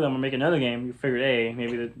then two of them are making another game. You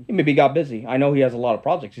figured, maybe he got busy. I know he has a lot of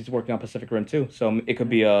projects. He's working on Pacific Rim too, so it could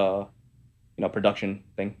be a production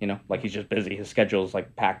thing. He's just busy. His schedule's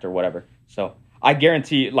packed or whatever. So I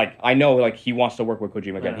guarantee, I know, he wants to work with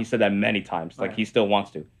Kojima again. Yeah. He said that many times. He still wants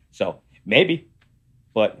to. So maybe,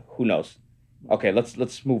 but who knows? Okay,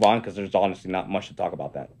 let's move on because there's honestly not much to talk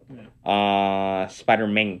about that. Yeah.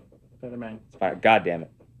 Spider-Man. God damn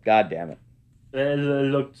it. It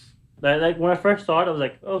looked when I first saw it, I was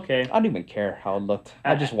like, okay. I don't even care how it looked.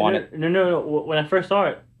 I just want it. No. When I first saw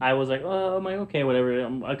it, I was like, oh, I'm like, okay,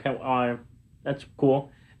 whatever. That's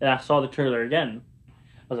cool. And I saw the trailer again.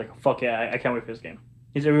 I was like, fuck yeah, I can't wait for this game.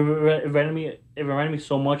 It reminded me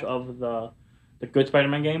so much of the good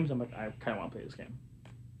Spider-Man games. I'm like, I kind of want to play this game.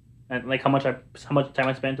 And how much time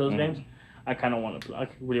I spent in those games, I kind of want to. I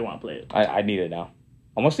really want to play it. I need it now.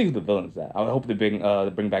 I want to see who the villain is. I hope they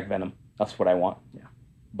bring back Venom. That's what I want. Yeah.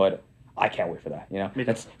 But I can't wait for that.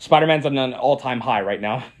 That's Spider-Man's on an all-time high right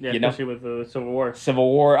now. Yeah, especially with the Civil War. Civil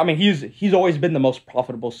War. I mean, he's always been the most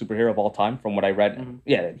profitable superhero of all time, from what I read. Mm-hmm.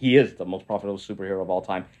 Yeah, he is the most profitable superhero of all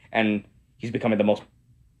time, and he's becoming the most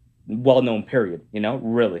well-known. Period.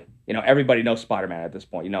 Really. Everybody knows Spider-Man at this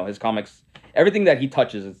point. His comics, everything that he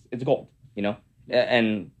touches, it's gold.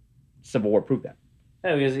 And Civil War proved that.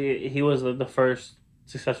 Yeah, because he was the first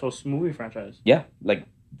successful movie franchise. Yeah,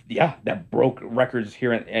 that broke records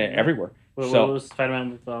here and everywhere. What was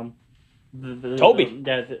Spider-Man with Toby?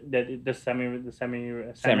 The Sam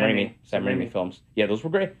Raimi films. Yeah, those were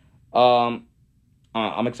great. I'm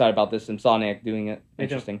excited about this. Insomniac doing it.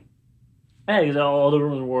 Interesting. Yeah, because all the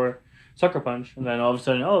rumors were Sucker Punch, and then all of a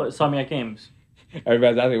sudden, it's Insomniac Games.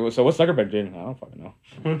 Everybody's asking, so what's Sucker Punch doing? I don't fucking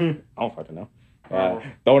know.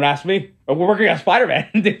 Don't ask me. We're working on Spider-Man,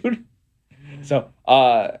 dude. So,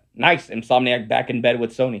 nice. Insomniac back in bed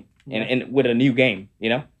with Sony and with a new game,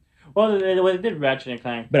 Well, they did Ratchet and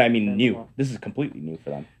Clank. But I mean, new. Well. This is completely new for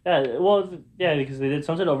them. Yeah, because they did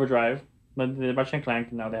Sunset Overdrive, but they did Ratchet and Clank,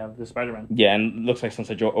 and now they have the Spider-Man. Yeah, and it looks like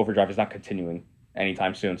Sunset Overdrive is not continuing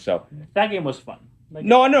anytime soon, so. That game was fun.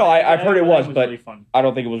 No, I've heard it was, but really fun. I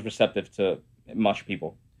don't think it was receptive to much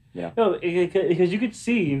people. No, because you could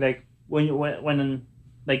see, when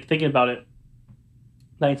thinking about it,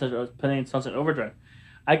 playing Sunset Overdrive,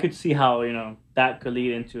 I could see how, that could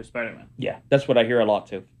lead into Spider-Man. Yeah, that's what I hear a lot,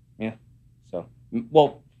 too. Yeah. So,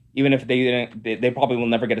 well, even if they didn't, they probably will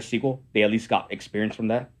never get a sequel. They at least got experience from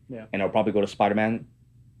that. Yeah. And it'll probably go to Spider-Man.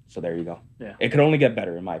 So there you go. Yeah. It could only get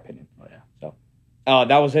better, in my opinion. Oh, yeah. So,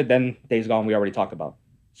 that was it. Then Days Gone, we already talked about.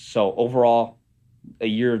 So overall, A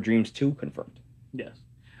Year of Dreams 2 confirmed. Yes.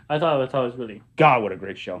 I thought it was really... God, what a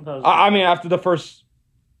great show. I mean, after the first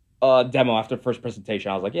demo, after the first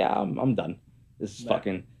presentation, I was like, yeah, I'm done. This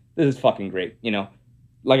is fucking great. You know,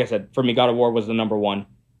 like I said, for me, God of War was the number one.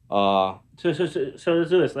 So let's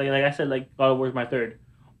do this. Like I said, like God of War is my third.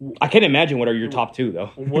 I can't imagine what are your top two though.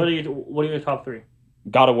 What are your top three?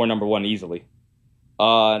 God of War number one easily.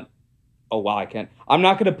 Oh wow, I can't. I'm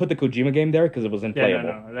not gonna put the Kojima game there because it was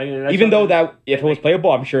unplayable. No. Even though that if it was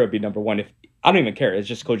playable, I'm sure it'd be number one. If I don't even care, it's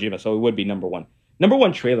just Kojima, so it would be number one. Number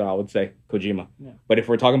one trailer, I would say Kojima. Yeah. But if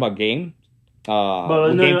we're talking about game,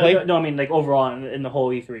 gameplay, no, I mean like overall in the whole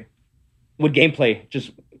E3. With gameplay,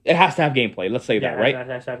 just it has to have gameplay. Let's say that, right? It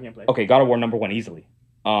has to have gameplay. Okay, God of War number one easily.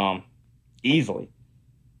 Easily.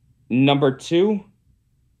 Number two.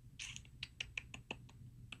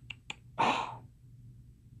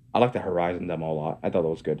 I like the Horizon demo a lot. I thought that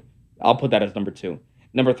was good. I'll put that as number two.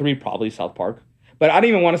 Number three, probably South Park. But I don't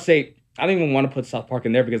even want to put South Park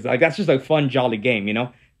in there because like that's just a fun, jolly game, you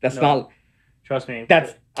know? That's not. Trust me.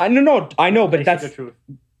 I know, but that's the truth.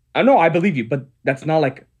 I know, I believe you, but that's not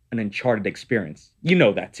like an Uncharted experience. You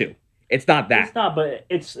know that too. It's not that. It's not, but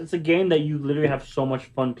it's a game that you literally have so much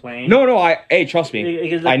fun playing. No, trust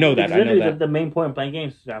me. I know that. I know that. The main point of playing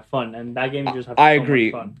games is to have fun, and that game you just have I so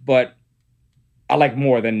agree, much fun. But I like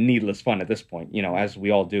more than needless fun at this point, you know, as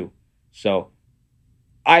we all do. So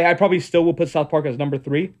I probably still will put South Park as number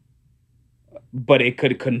three, but it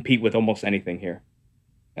could compete with almost anything here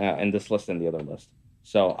in this list and the other list.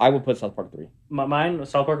 So I will put South Park 3. Mine,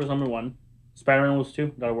 South Park was number 1. Spider-Man was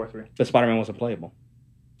 2. God of War 3. But Spider-Man wasn't playable.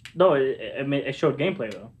 No, it showed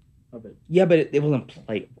gameplay though. Of it. Yeah, but it wasn't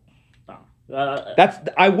playable. Oh.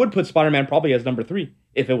 I would put Spider-Man probably as number 3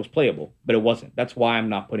 if it was playable, but it wasn't. That's why I'm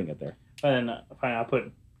not putting it there. Fine,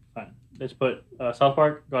 let's put South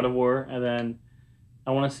Park, God of War, and then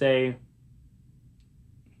I want to say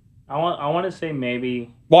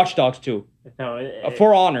maybe Watch Dogs 2. No,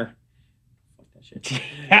 For Honor.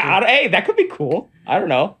 Hey, that could be cool. I don't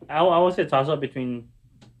know. I would say toss up between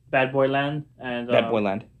Bad Boy Land and Bad Boy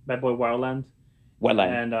Land. Bad Boy Wildland.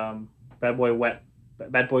 Wetland. And Bad Boy Wet.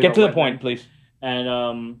 Bad Boy. Get to the point, please.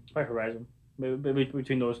 And probably Horizon. Maybe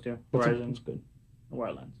between those two, Horizon's good. And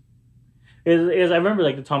Wildlands. Is I remember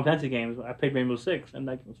like the Tom Clancy games. I played Rainbow Six, and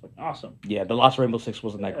that game was fucking awesome. Yeah, the last Rainbow Six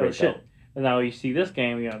wasn't that great though. And now you see this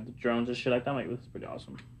game, you have the drones and shit like that. Like, this is pretty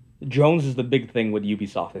awesome. Drones is the big thing with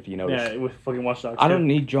Ubisoft, if you notice. Yeah, with fucking Watch Dogs. I don't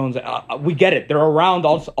need drones. We get it. They're around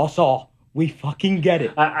us all. We fucking get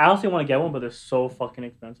it. I honestly want to get one, but they're so fucking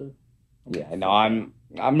expensive. Yeah, no, I'm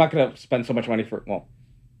not gonna spend so much money for. Well,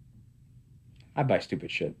 I buy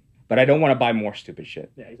stupid shit, but I don't want to buy more stupid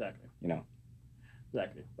shit. Yeah, exactly. You know.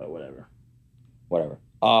 Exactly, but whatever. Whatever.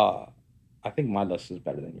 I think my list is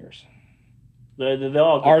better than yours. They're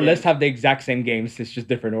all good Our games. lists have the exact same games. It's just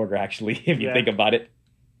different order, actually, if you think about it.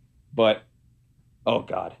 But, oh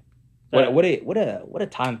god, what a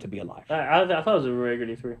time to be alive. I thought it was a really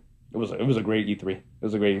good E3. It was a great E3. It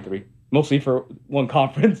was a great E3. Mostly for one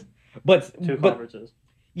conference, but two conferences.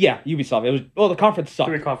 Yeah, Ubisoft. The conference sucked.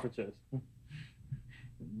 3 conferences.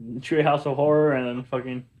 Treehouse of Horror and then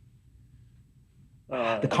fucking.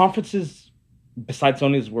 The conferences, besides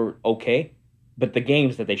Sony's, were okay, but the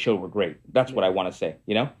games that they showed were great. That's what I want to say.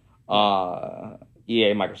 You know,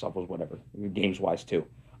 EA, Microsoft was whatever, games wise too.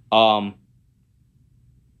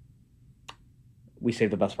 We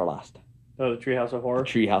saved the best for last. Oh, the Treehouse of Horror.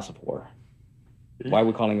 Treehouse of Horror. Why are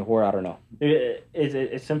we calling it horror? I don't know.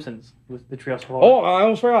 It's Simpsons with the Treehouse of Horror. Oh, I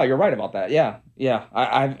almost forgot. You're right about that. Yeah.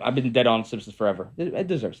 I've been dead on Simpsons forever. It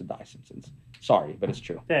deserves to die, Simpsons. Sorry, but it's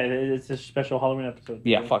true. Yeah, it's a special Halloween episode.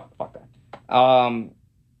 Yeah, fuck that.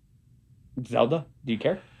 Zelda, do you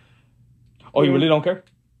care? Oh, you really don't care?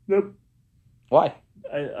 Nope. Why?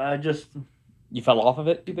 I just... You fell off of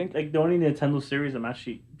it, you think? Like, the only Nintendo series I'm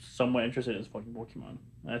actually somewhat interested in is fucking Pokemon.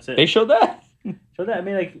 That's it. They showed that? Showed that? I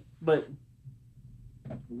mean, like, but...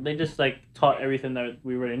 They just, like, taught everything that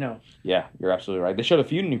we already know. Yeah, you're absolutely right. They showed a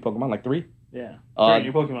few new Pokemon, like 3. Yeah. 3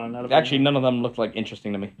 new Pokemon. Not a actually, none of them looked, like,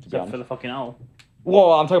 interesting to me, to be honest. For the fucking owl.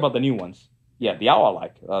 Well, I'm talking about the new ones. Yeah, the owl I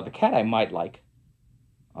like. The cat I might like.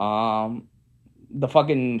 The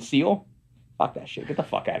fucking seal? Fuck that shit. Get the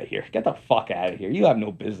fuck out of here. Get the fuck out of here. You have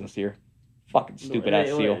no business here. Fucking stupid ass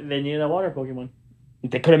seal. They needed a water Pokemon.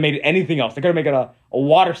 They could have made it anything else. They could have made it a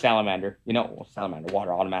water salamander. You know, well, salamander,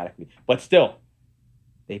 water automatically. But still,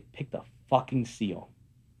 they picked a fucking seal.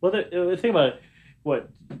 Well, think about it. what,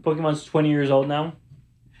 Pokemon's 20 years old now.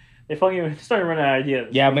 They fucking started running out of ideas.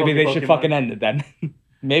 Yeah, maybe they should fucking end it then.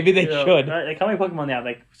 Maybe they should. Like, how many Pokemon they have?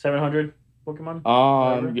 Like 700 Pokemon?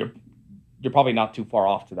 You're probably not too far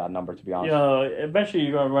off to that number, to be honest. Eventually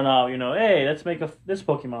you're gonna run out. Hey, let's make this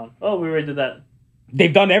Pokemon. Oh, we already did that.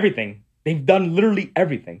 They've done everything. They've done literally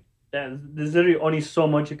everything. Yeah, there's literally only so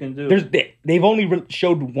much you can do. They've only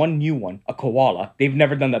showed one new one, a koala. They've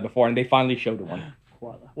never done that before, and they finally showed one.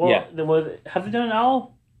 Koala. Well, yeah. Have they done an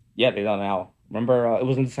owl? Yeah, they've done an owl. Remember, it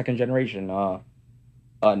was in the second generation. Knocked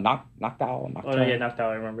Owl. Oh, yeah, Knocked Owl,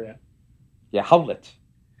 I remember, yeah. Yeah, Howlet.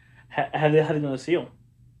 Have they done a seal?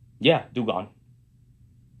 Yeah, Dugong.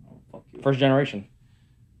 Oh, fuck you. First generation.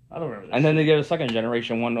 I don't remember that. And then they did a second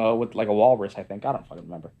generation one with like a walrus, I think. I don't fucking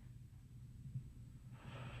remember.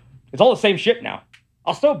 It's all the same shit now.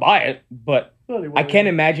 I'll still buy it, but I can't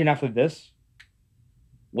imagine after this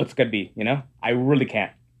what's gonna be, I really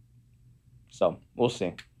can't. So, we'll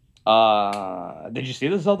see. Did you see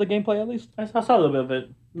the Zelda gameplay at least? I saw a little bit of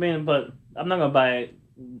it. I mean, but I'm not gonna buy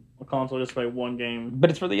a console just for one game.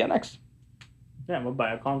 But it's for the NX. Yeah, I'm gonna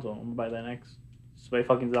buy a console. I'm gonna buy the NX. Just play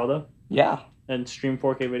fucking Zelda. Yeah. And stream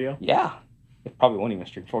 4K video. Yeah. It probably won't even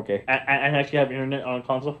stream 4K. And actually have internet on a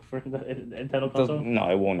console for the Nintendo console?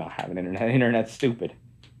 No, it will not have an internet. Internet's stupid.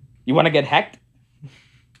 You want to get hacked?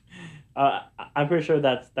 I'm pretty sure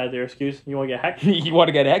that's their excuse. You want to get hacked? You want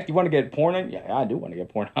to get hacked? You want to get porn on it? Yeah, I do want to get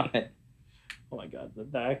porn on it. Oh my god,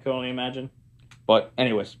 that I can only imagine. But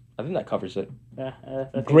anyways, I think that covers it. Yeah,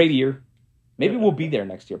 great year. Maybe we'll be there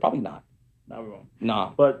next year. Probably not. No, we won't.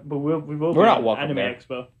 Nah. But we will. We're not welcome Anime there.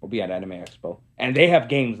 Expo. We'll be at Anime Expo, and they have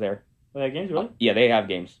games there. They have games, really? Yeah, they have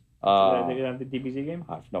games. They have the DBZ game.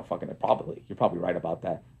 No fucking. Probably. You're probably right about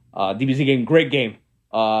that. DBZ game, great game.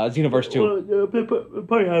 Xenoverse 2.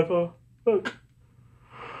 Probably have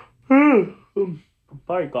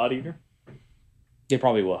probably God Eater. They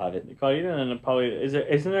probably will have it. God Eater, and then probably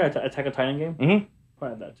isn't there an Attack of Titan game? Mm-hmm. Probably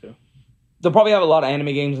have that too. They'll probably have a lot of anime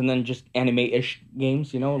games and then just anime-ish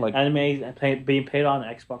games, like anime being played on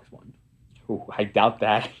Xbox One. Ooh, I doubt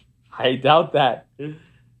that. I doubt that. I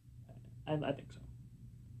think so.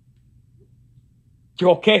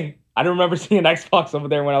 You're okay. I don't remember seeing an Xbox over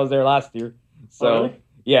there when I was there last year. So really?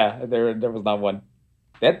 Yeah, there was not one.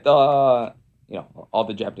 They had all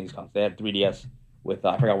the Japanese consoles. They had 3DS with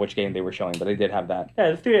I forgot which game they were showing, but they did have that.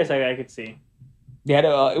 Yeah, the 3DS I could see. They had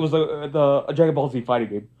it was a Dragon Ball Z fighting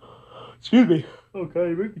game. Excuse me. Okay,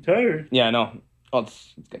 you make me tired. Yeah, I know. Well,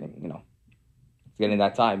 it's getting it's getting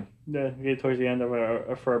that time. Yeah, get towards the end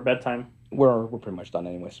of for bedtime. We're pretty much done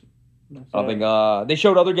anyways. So, I don't think they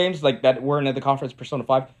showed other games like that weren't at the conference. Persona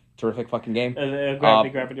 5, terrific fucking game.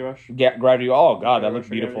 Gravity Rush. Gravity. Oh god, that looks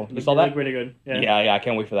beautiful. You saw that? Looked really good. Yeah. I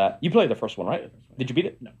can't wait for that. You played the first one, right? Did you beat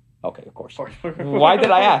it? No. Okay, of course. Why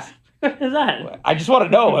did I ask? What is that? I just want to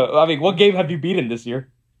know. I mean, what game have you beaten this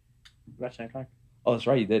year? Ratchet and Clank. Oh, that's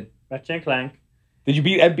right, you did. Ratchet and Clank. Did you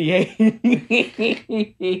beat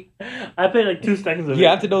NBA? I played like 2 seconds of it. You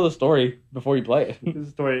have to know the story before you play it. The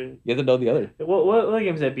story. You have to know the other. What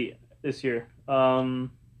games did I beat this year? I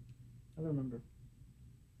don't remember.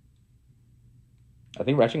 I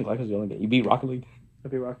think Ratchet and Clank was the only game. You beat Rocket League. I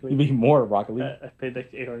beat Rocket League. You beat more Rocket League. I played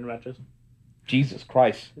like 800 matches. Jesus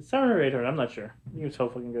Christ. It's 700 or 800. I'm not sure. It was so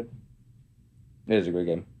fucking good. It is a good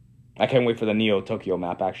game. I can't wait for the Neo Tokyo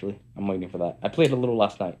map, actually. I'm waiting for that. I played a little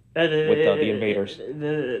last night with the invaders.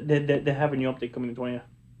 They have a new update coming in 20th.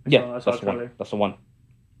 Yeah, that's the one. That's the one.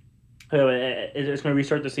 It's going to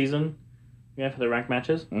restart the season for the ranked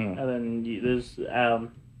matches. And then there's they're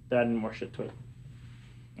adding more shit to it.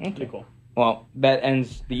 Okay. Pretty cool. Well, that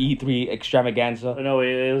ends the E3 extravaganza. No,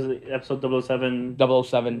 it was episode 007.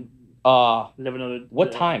 007.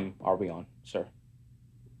 What time are we on, sir?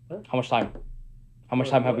 What? How much time? How much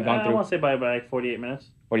time have we gone through? I want to say by like 48 minutes.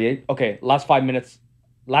 48? Okay, last 5 minutes.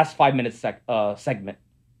 Last 5 minutes segment.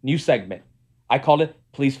 New segment. I call it,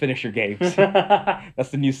 please finish your games.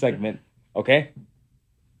 That's the new segment. Okay?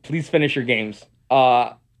 Please finish your games.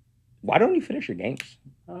 Why don't you finish your games?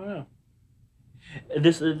 I don't know.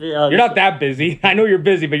 You're not that busy. I know you're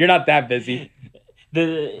busy, but you're not that busy.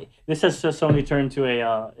 This has just only turned to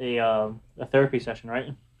a therapy session,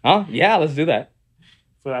 right? Huh? Yeah, let's do that.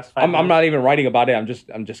 For the last 5 minutes. I'm not even writing about it. I'm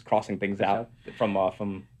just crossing things out from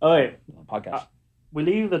podcast. We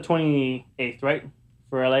leave the 28th, right?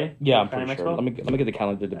 For LA? Yeah, I'm pretty sure. Let me get the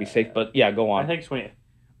calendar to be safe, but yeah, go on. I think it's 28th.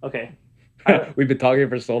 Okay. We've been talking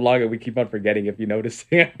for so long and we keep on forgetting, if you notice.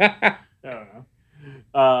 I don't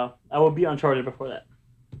know. I will be Uncharted before that.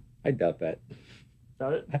 I doubt that.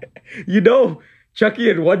 Doubt it? Chucky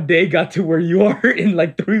in one day got to where you are in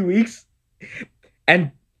like 3 weeks.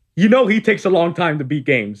 And he takes a long time to beat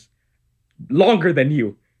games. longer than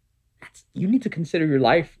you. You need to consider your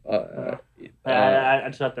life. I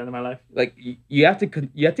just at the end of my life. Like you have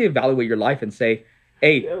to evaluate your life and say,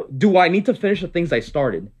 hey, do I need to finish the things I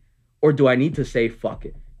started, or do I need to say fuck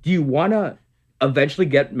it? Do you want to eventually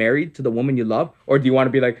get married to the woman you love, or do you want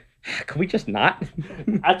to be like, can we just not?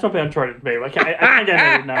 That's something I'm trying to babe. I can't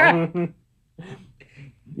get married now.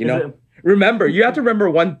 You know, remember, you have to remember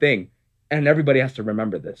one thing, and everybody has to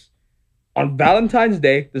remember this. On Valentine's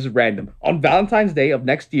Day, this is random. On Valentine's Day of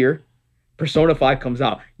next year, Persona 5 comes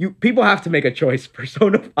out. People have to make a choice: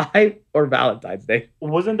 Persona 5 or Valentine's Day.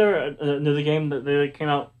 Wasn't there another game that came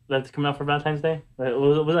out that's coming out for Valentine's Day? It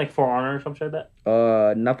was like For Honor or something like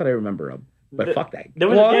that. Not that I remember of. But fuck that.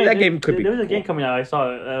 That game could be. There was a game coming out. I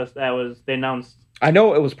saw they announced. I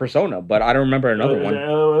know it was Persona, but I don't remember another one.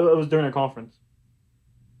 It was during a conference.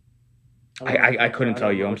 I couldn't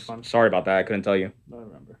tell you. I'm sorry about that. I couldn't tell you. I don't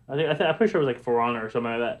remember. I'm pretty sure it was like For Honor or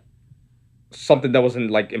something like that. Something that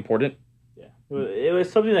wasn't like important. Yeah, it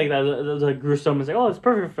was something like that. It was like gruesome. It's like, oh, it's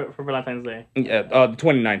perfect for Valentine's Day. Yeah, the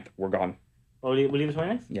 29th, we're gone. Oh, we leave the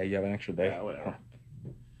 29th? Yeah, you have an extra day. Yeah, whatever.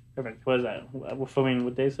 Perfect. What is that? We're filming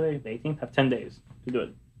what day is today? The 18th? Have 10 days to do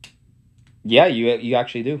it. Yeah, you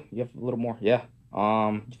actually do. You have a little more. Yeah.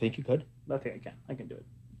 You think you could? I think I can. I can do it.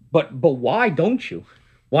 But why don't you?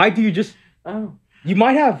 Why do you just? Oh. You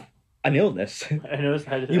might have an illness. I noticed.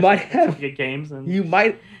 You might have get games and you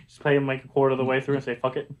might just play them like a quarter of the way through and say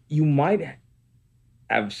fuck it. You might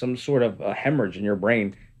have some sort of a hemorrhage in your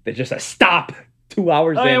brain that just says stop 2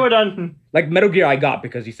 hours in. Yeah, we're done. Like Metal Gear, I got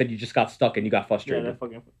because you said you just got stuck and you got frustrated.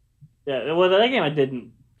 Yeah, well, that game I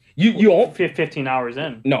didn't. You all 15 hours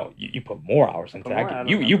in. No, you put more hours into that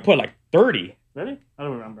game. You put like 30. Really? I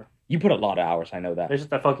don't remember. You put a lot of hours. I know that. It's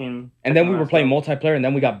just that fucking. And then we were playing multiplayer, and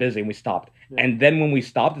then we got busy and we stopped. Yeah. And then when we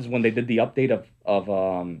stopped is when they did the update of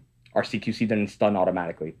our CQC didn't stun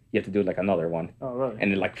automatically. You have to do like another one. Oh really?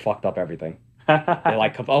 And it like fucked up everything.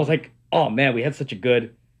 I was like, oh man, we had such a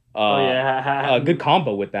good good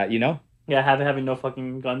combo with that, you know? Yeah, having no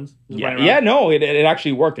fucking guns. No, it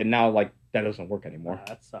actually worked, and now like that doesn't work anymore.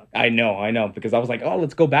 That sucks. I know, because I was like, oh,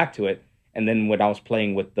 let's go back to it, and then when I was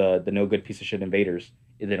playing with the no good piece of shit invaders,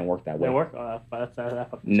 it didn't work that way. It worked.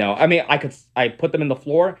 That no, I mean I put them in the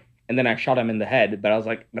floor and then I shot them in the head, but I was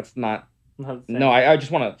like, that's not. No, I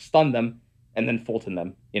just want to stun them and then Fulton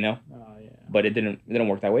them, you know. Oh yeah. But it didn't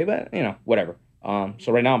work that way. But you know, whatever.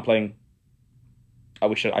 So right now I'm playing.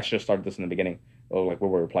 I should have started this in the beginning. Like where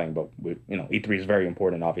we were playing, but E3 is very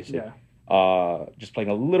important, obviously. Yeah. Just playing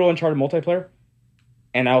a little Uncharted multiplayer,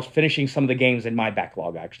 and I was finishing some of the games in my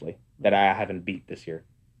backlog actually that I haven't beat this year.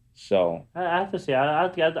 So I have to say, I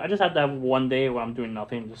just have to have one day where I'm doing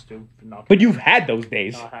nothing, just do nothing. But you've had those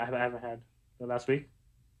days. No, I haven't had the last week.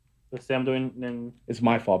 Let's say I'm doing then. It's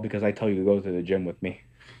my fault because I tell you to go to the gym with me.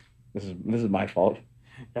 This is my fault.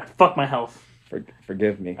 Yeah, fuck my health.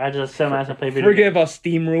 Forgive me. I just sit my ass and play video. Forgive us,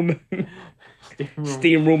 Steam Room.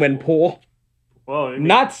 Steam Room and Pool. Whoa,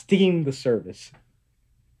 not Steam the service.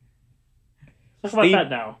 Talk about that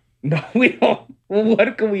now. No, we don't.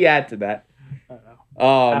 What can we add to that? I don't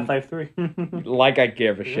know. Half-Life 3. Like I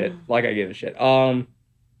give a shit.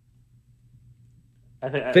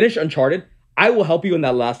 Finish Uncharted. I will help you in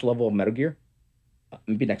that last level of Metal Gear.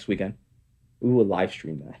 Maybe next weekend. We will live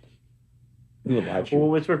stream that.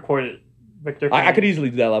 Well, it's recorded. Victor, I could easily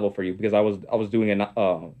do that level for you because I was doing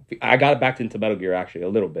I got back into Metal Gear actually a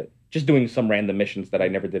little bit, just doing some random missions that I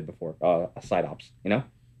never did before, side ops, you know.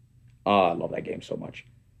 I love that game so much.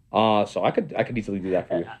 So I could easily do that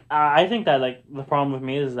for you. I think that like the problem with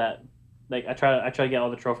me is that like I try to get all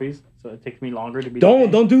the trophies, so it takes me longer to be.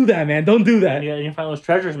 Don't do that, man. Don't do that. You find those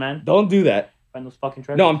treasures, man. Don't do that. Find those fucking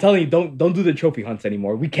treasures. No, I'm telling you, don't do the trophy hunts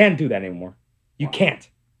anymore. We can't do that anymore. You can't.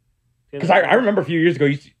 Because I remember a few years ago,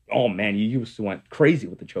 you used to went crazy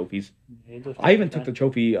with the trophies. I even took the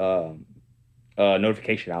trophy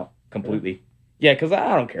notification out completely. Yeah, because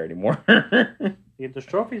I don't care anymore. You get those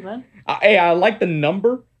trophies, man. I like the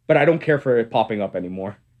number, but I don't care for it popping up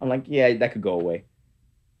anymore. I'm like, yeah, that could go away.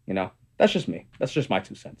 You know, that's just me. That's just my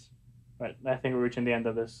 2 cents. Right, I think we're reaching the end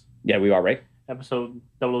of this. Yeah, we are, right? Episode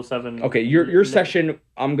 007. Okay, your session,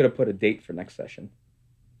 I'm going to put a date for next session.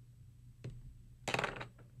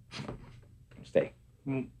 Stay.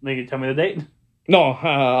 You can tell me the date? No,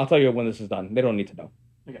 I'll tell you when this is done. They don't need to know.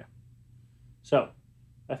 Okay. So,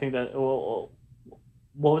 I think that... what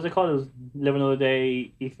was it called? It was Live Another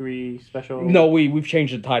Day E3 special? No, we've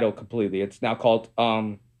changed the title completely. It's now called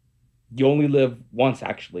You Only Live Once,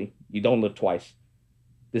 actually. You Don't Live Twice.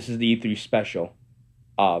 This is the E3 special.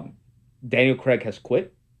 Daniel Craig has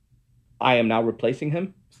quit. I am now replacing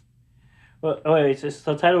him. Well, wait, so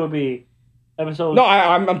the title would be Episode. No,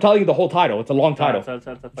 I'm telling you the whole title. It's a long title. That's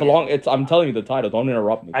It's a long. I'm telling you the title. Don't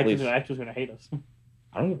interrupt me, please. Actors gonna hate us.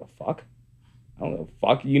 I don't give a fuck. I don't give a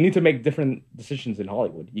fuck. You need to make different decisions in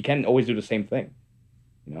Hollywood. You can't always do the same thing.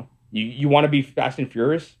 You know, you want to be Fast and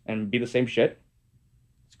Furious and be the same shit.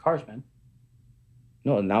 It's Cars, man.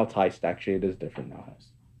 No, now Heist actually it is different now.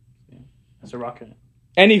 Yeah. That's a rock in it.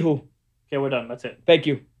 Anywho. Okay, we're done. That's it. Thank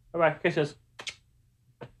you. Bye bye. Kisses.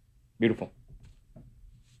 Beautiful.